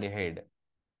formaldehyde.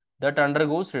 That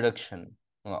undergoes reduction.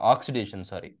 Oxidation,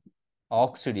 sorry.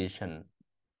 Oxidation.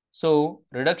 So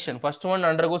reduction, first one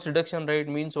undergoes reduction, right?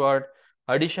 Means what?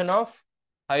 Addition of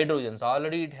hydrogens.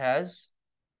 Already it has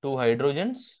 2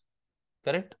 hydrogens,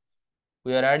 correct?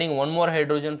 We are adding one more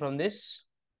hydrogen from this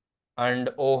and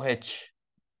OH,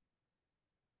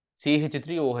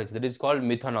 CH3OH, that is called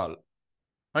methanol.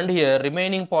 And here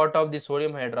remaining part of the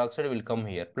sodium hydroxide will come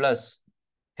here plus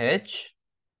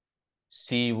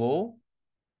HCO.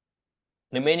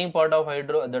 Remaining part of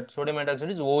that sodium hydroxide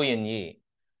is ONA.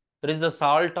 That is the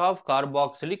salt of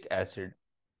carboxylic acid.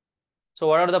 So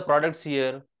what are the products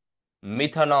here?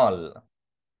 Methanol.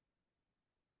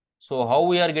 So how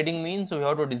we are getting means we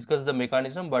have to discuss the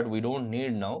mechanism, but we don't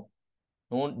need now.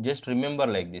 Don't just remember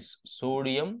like this,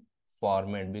 sodium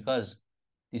formate, because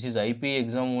this is IP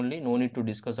exam only, no need to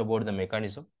discuss about the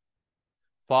mechanism.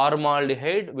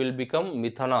 Formaldehyde will become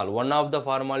methanol. One of the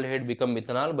formaldehyde become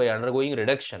methanol by undergoing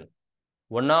reduction.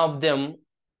 One of them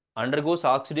undergoes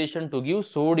oxidation to give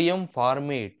sodium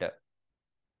formate.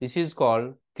 This is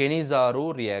called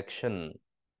CANNIZARO reaction.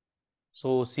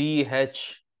 So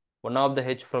CH, one of the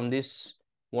H from this,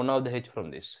 one of the H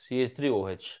from this,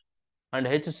 CH3OH. And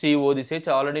HCO, this H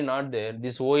already not there.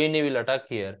 This ONA will attack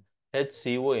here.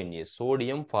 HCONA,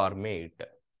 sodium formate.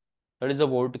 That is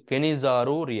about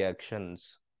CANNIZARO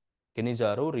reactions.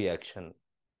 CANNIZARO reaction.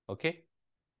 Okay.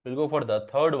 We'll go for the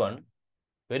third one.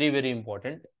 Very, very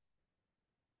important.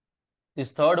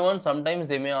 This third one, sometimes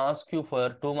they may ask you for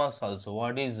 2 marks also.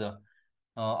 What is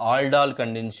aldol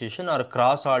condensation or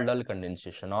cross aldol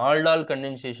condensation? Aldol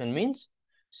condensation means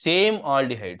same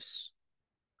aldehydes.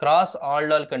 Cross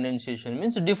aldol condensation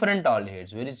means different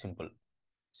aldehydes. Very simple.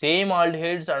 Same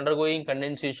aldehydes undergoing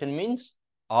condensation means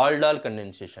aldol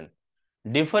condensation.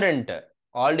 Different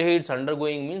aldehydes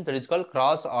undergoing means that is called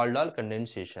cross aldol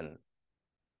condensation.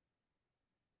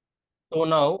 So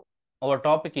now our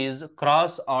topic is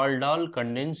cross aldol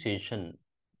condensation.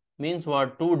 Means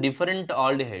what? Two different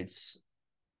aldehydes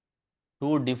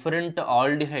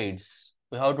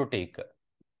we have to take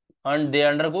and they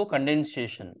undergo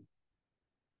condensation.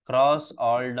 Cross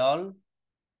aldol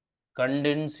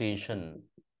condensation.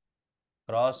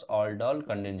 Cross aldol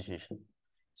condensation.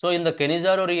 So in the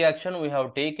CANNIZARO reaction, we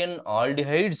have taken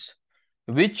aldehydes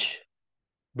which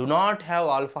do not have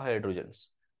alpha hydrogens.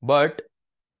 But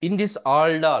in this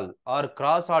aldol or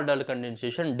cross aldol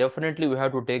condensation, definitely we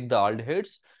have to take the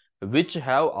aldehydes which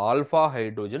have alpha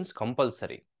hydrogens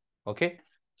compulsory. Okay.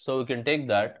 So we can take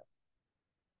that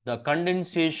the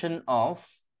condensation of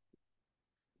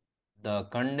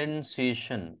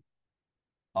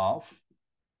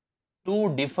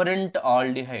two different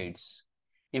aldehydes.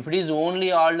 If it is only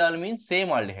aldol means same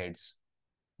aldehydes.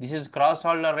 This is cross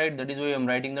aldol, right? That is why I am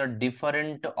writing the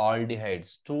different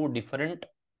aldehydes. Two different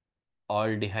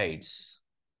aldehydes.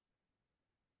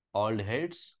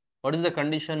 Aldehydes. What is the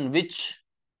condition? Which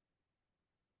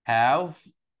have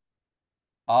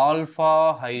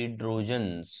alpha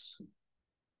hydrogens.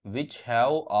 Which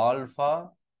have alpha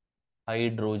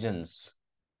hydrogens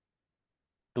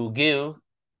to give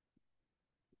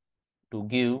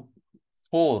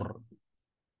 4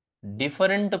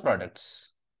 different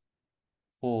products.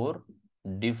 4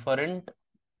 different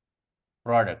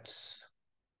products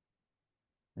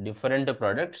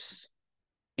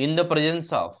in the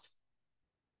presence of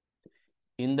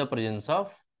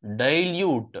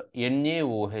dilute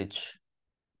NaOH.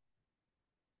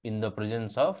 In the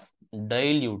presence of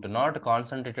dilute, not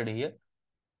concentrated here,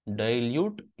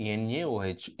 dilute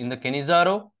NaOH. In the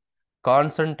CANNIZARO,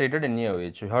 concentrated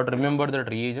NaOH. You have to remember that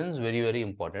reagents, very, very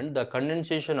important. The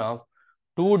condensation of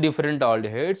two different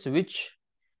aldehydes which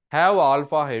have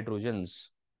alpha hydrogens,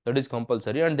 that is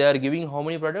compulsory, and they are giving how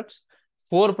many products?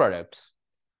 4 products.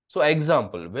 So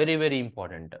example, very, very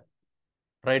important.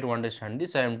 Try to understand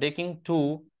this. I am taking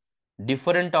 2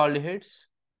 different aldehydes,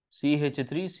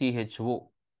 CH3,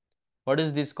 CHO. What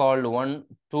is this called?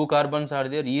 2 carbons are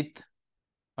there, eth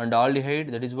and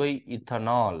aldehyde, that is why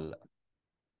ethanol,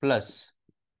 plus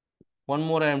one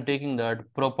more I am taking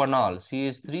that propanol,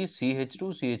 CH3,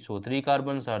 CH2, CHO. 3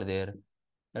 carbons are there,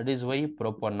 that is why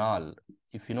propanol.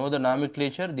 If you know the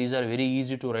nomenclature, these are very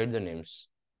easy to write the names.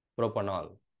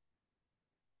 Propanol.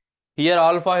 Here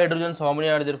alpha hydrogens, how many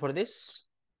are there for this?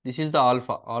 This is the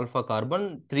alpha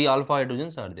carbon, 3 alpha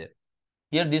hydrogens are there.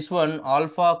 Here this one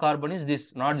alpha carbon is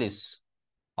this, not this.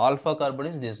 Alpha carbon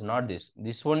is this, not this.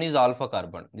 This one is alpha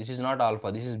carbon. This is not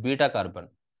alpha, this is beta carbon.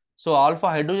 So alpha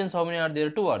hydrogens, how many are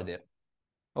there? 2 are there.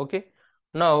 Okay.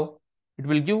 Now it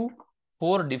will give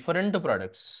 4 different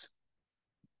products.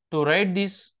 To write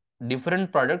these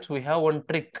different products, we have one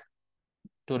trick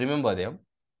to remember them.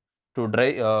 To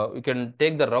you can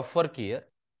take the rough work here.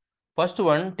 First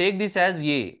one, take this as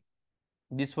A.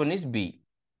 This one is B.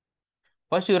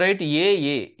 First you write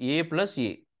A plus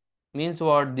A. Means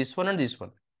what? This one and this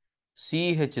one.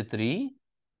 CH3,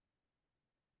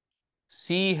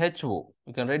 CHO.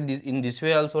 You can write this in this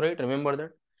way also, right? Remember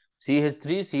that.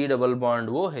 CH3, C double bond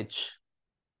OH.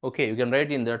 Okay, you can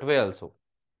write in that way also.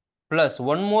 Plus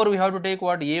one more we have to take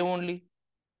what? A only.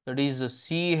 That is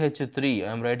CH3.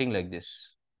 I am writing like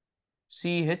this.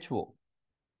 CHO.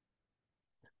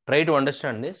 Try to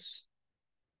understand this.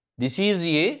 This is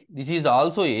A. This is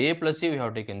also A plus A we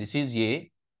have taken. This is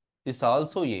A. This is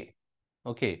also A.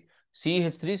 Okay.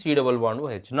 CH3, C double bond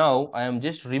OH. Now I am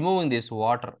just removing this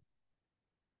water.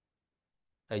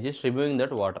 I just removing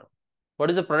that water. What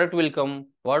is the product will come?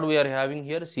 What we are having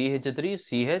here? CH3,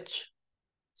 CH.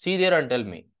 See there and tell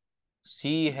me.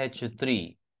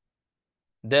 CH3.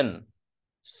 Then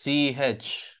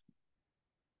CH.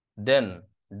 Then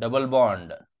double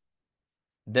bond.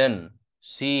 Then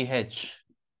CH.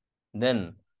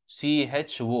 Then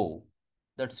CHO.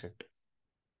 That's it.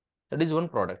 That is one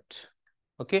product.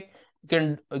 Okay.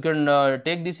 You can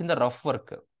take this in the rough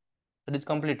work. That is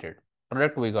completed.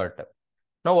 Product we got.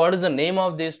 Now, what is the name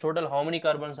of this? Total how many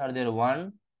carbons are there?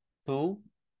 1, 2,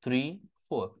 3,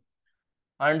 4.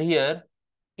 And here,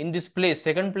 in this place,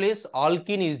 second place,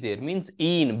 alkene is there. Means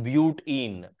ene,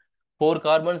 butene. 4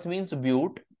 carbons means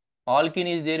but.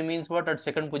 Alkene is there means what? At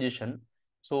second position.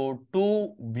 So,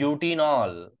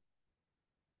 2-butenol.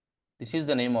 This is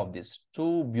the name of this.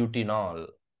 2-butenol.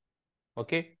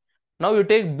 Okay. Now, you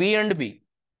take B and B.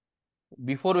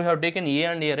 Before we have taken A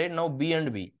and A, right? Now, B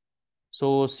and B.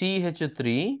 So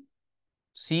CH3,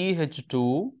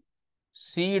 CH2,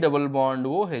 C double bond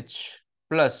OH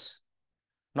plus.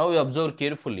 Now we observe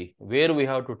carefully where we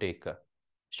have to take.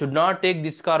 Should not take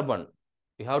this carbon.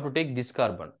 We have to take this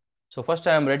carbon. So first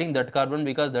I am writing that carbon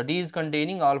because that is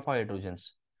containing alpha hydrogens.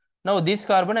 Now this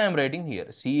carbon I am writing here.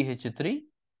 CH3,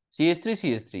 CH3,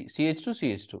 CH3, CH2,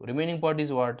 CH2. Remaining part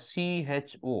is what?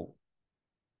 CHO.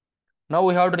 Now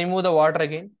we have to remove the water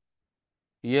again.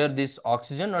 Here this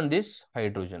oxygen and this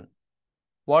hydrogen.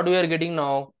 What we are getting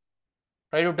now?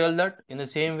 Try to tell that in the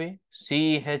same way.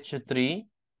 CH3,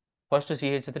 first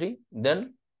CH3,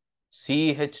 then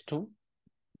CH2,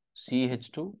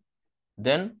 CH2,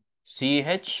 then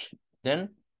CH, then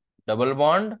double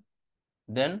bond,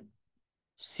 then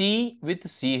C with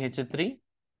CH3,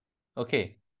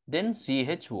 okay, then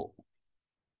CHO.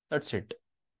 That's it.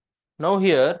 Now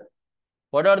here,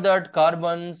 what are the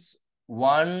carbons?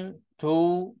 1,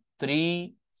 2,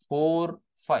 3, 4,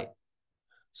 5.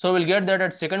 So we'll get that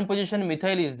at second position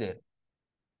methyl is there.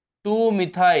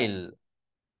 2-methyl.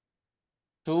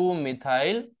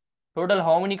 2-methyl. Total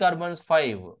how many carbons?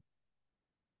 5.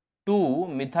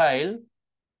 2-methyl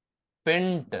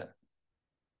pent.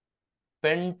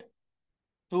 Pent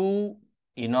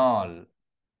 2-enol.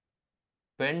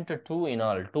 Pent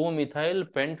 2-enol. 2-methyl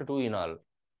pent 2-enol.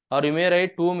 Or you may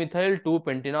write 2-methyl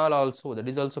 2-pentanol also. That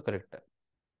is also correct.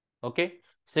 Okay.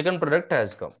 Second product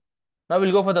has come. Now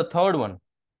we'll go for the third one.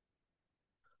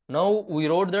 Now we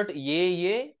wrote that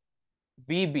AA,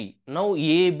 BB. Now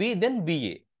AB, then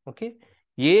BA. Okay.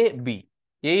 AB.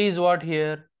 A is what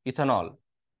here? Ethanol.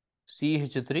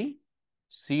 CH3,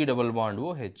 C double bond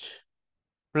OH.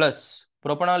 Plus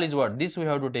propanol is what? This we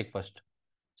have to take first.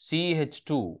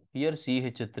 CH2. Here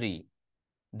CH3.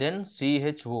 Then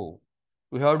CHO.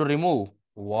 We have to remove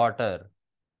water.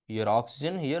 Here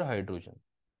oxygen, here hydrogen.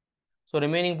 So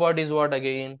remaining part is what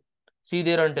again? See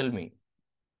there and tell me.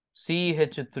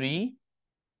 CH3,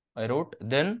 I wrote,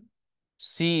 then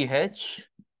CH,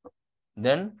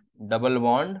 then double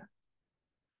bond,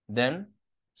 then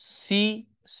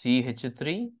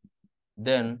CH3,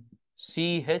 then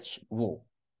CHO.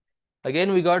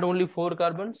 Again, we got only 4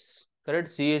 carbons, correct?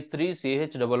 CH3,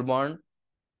 CH double bond,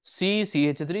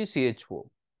 CH3, CHO.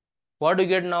 What do you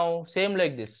get now? Same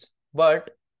like this, but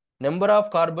number of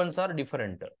carbons are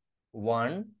different.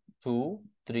 1, 2,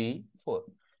 3, 4.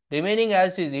 Remaining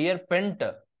as is here, pent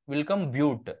will come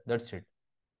but. That's it.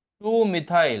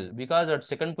 2-methyl, because at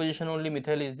second position only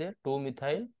methyl is there.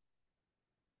 2-methyl,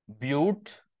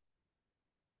 but,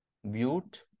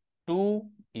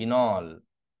 2-enol.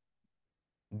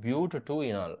 But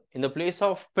 2-enol. In the place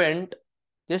of pent,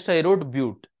 just I wrote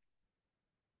but.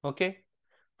 Okay.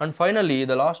 And finally,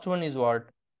 the last one is what?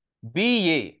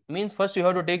 BA means first you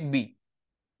have to take B,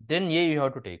 then A you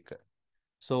have to take.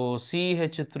 So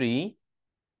CH3,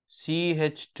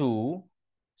 CH2,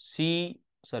 CH3,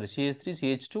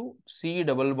 CH2, C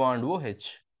double bond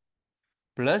OH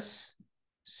plus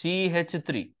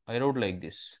CH3. I wrote like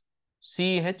this,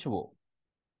 CHO.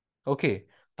 Okay.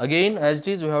 Again, as it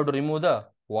is, we have to remove the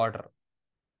water.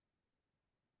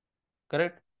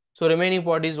 Correct? So remaining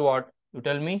part is what? You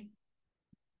tell me.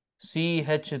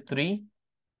 CH3,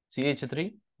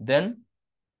 then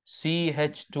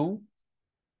CH2,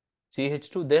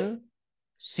 then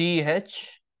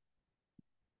CH,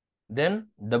 then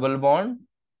double bond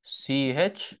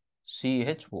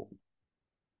CHO.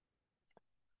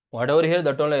 Whatever here,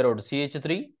 that only I wrote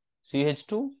CH3,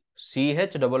 CH2,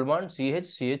 CH double bond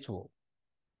CHO.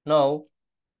 Now,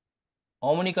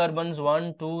 how many carbons?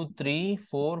 1, 2, 3,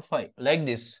 4, 5. Like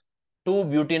this. 2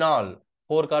 butanol.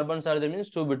 4 carbons are there means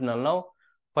 2 butanol. Now,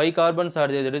 5 carbons are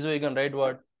there. That is why you can write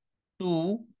what?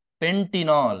 2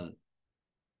 pentanol.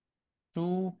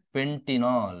 2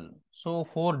 pentanol. So,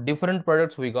 4 different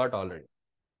products we got already.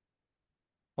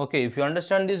 Okay, if you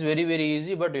understand this, very, very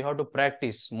easy, but you have to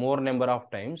practice more number of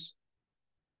times.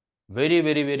 Very,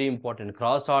 very, very important.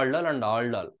 Cross aldol and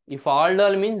aldol. If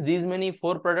aldol means these many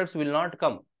 4 products will not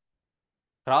come.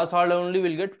 Cross aldol only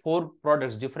will get 4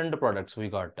 products, different products we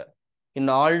got. In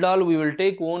aldol, we will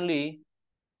take only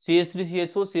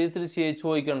CH3CHO,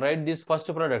 CH3CHO. You can write this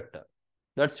first product.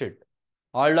 That's it.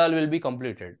 Aldol will be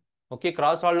completed. Okay,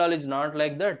 cross aldol is not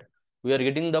like that. We are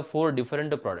getting the 4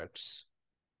 different products.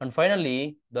 And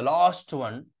finally, the last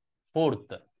one,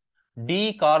 4th,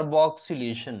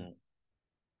 decarboxylation.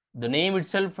 The name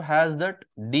itself has that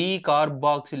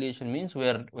decarboxylation means we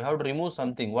have to remove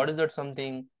something. What is that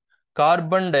something?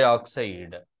 Carbon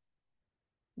dioxide.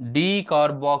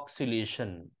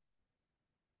 Decarboxylation,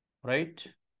 right?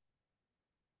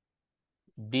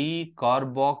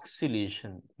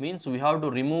 Decarboxylation means we have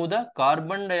to remove the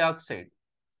carbon dioxide.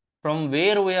 From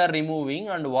where we are removing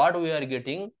and what we are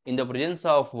getting in the presence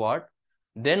of what?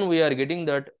 Then we are getting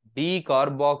that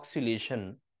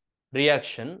decarboxylation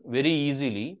reaction very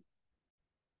easily.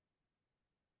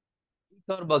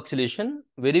 Decarboxylation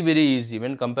very, very easy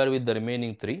when compared with the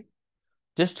remaining 3.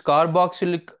 Just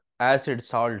carboxylic acid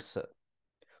salts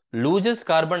loses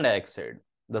carbon dioxide.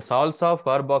 The salts of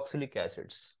carboxylic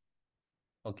acids.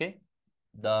 Okay,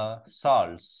 the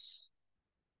salts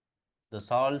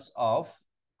of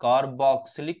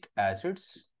carboxylic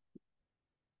acids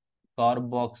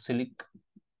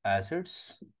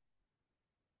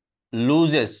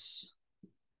loses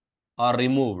or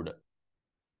removed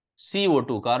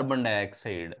CO2 carbon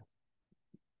dioxide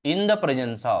in the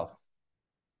presence of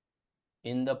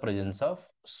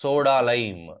soda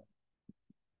lime.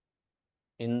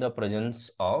 In the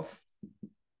presence of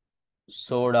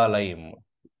soda lime.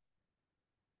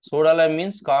 Soda lime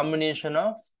means combination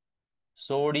of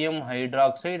sodium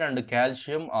hydroxide and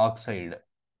calcium oxide.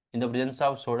 In the presence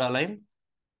of soda lime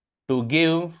to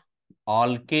give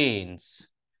alkanes.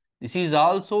 This is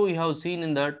also you have seen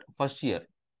in that first year.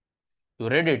 You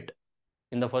read it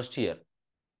in the first year,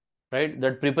 right?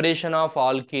 That preparation of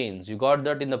alkanes. You got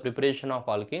that in the preparation of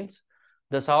alkanes.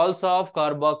 The salts of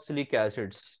carboxylic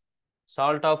acids.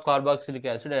 Salt of carboxylic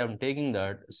acid, I am taking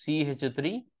that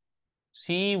CH3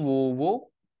 COONA,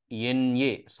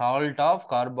 salt of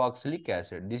carboxylic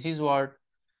acid. This is what?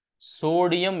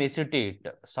 Sodium acetate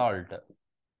salt.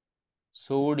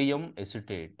 Sodium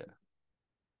acetate.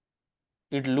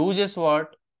 It loses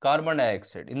what? Carbon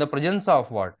dioxide. In the presence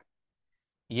of what?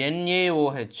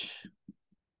 NaOH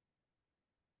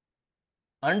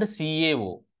and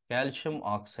CaO, calcium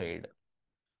oxide.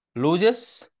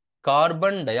 Loses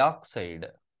carbon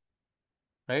dioxide.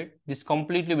 Right? This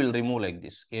completely will remove like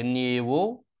this.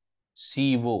 NaO,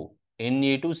 CO,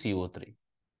 Na2CO3.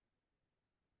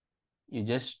 You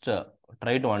just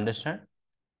try to understand.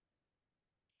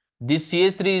 This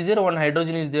CH3 is there, one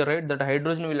hydrogen is there, right? That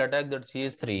hydrogen will attack that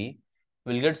CH3,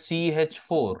 will get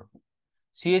CH4.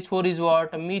 CH4 is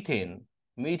what? Methane.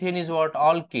 Methane is what?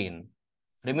 Alkane.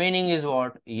 Remaining is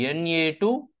what?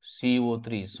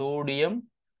 Na2CO3, sodium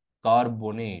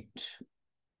carbonate.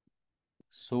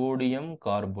 Sodium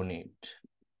carbonate.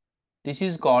 This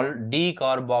is called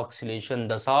decarboxylation.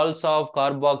 The salts of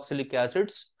carboxylic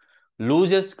acids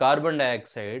loses carbon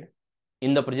dioxide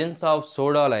in the presence of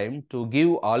soda lime to give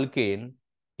alkane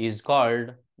is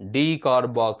called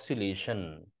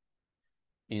decarboxylation.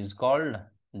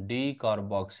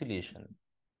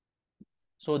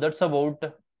 So that's about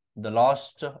the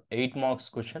last 8 marks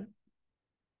question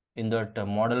in that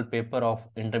model paper of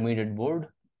intermediate board.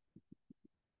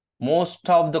 Most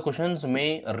of the questions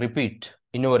may repeat.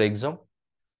 in your exam.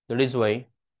 That is why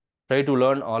try to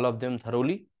learn all of them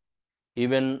thoroughly.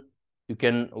 Even you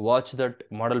can watch that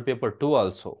model paper 2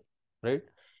 also, right?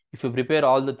 If you prepare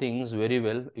all the things very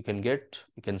well, you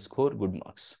can score good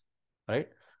marks, right?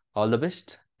 All the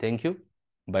best. Thank you.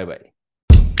 Bye bye.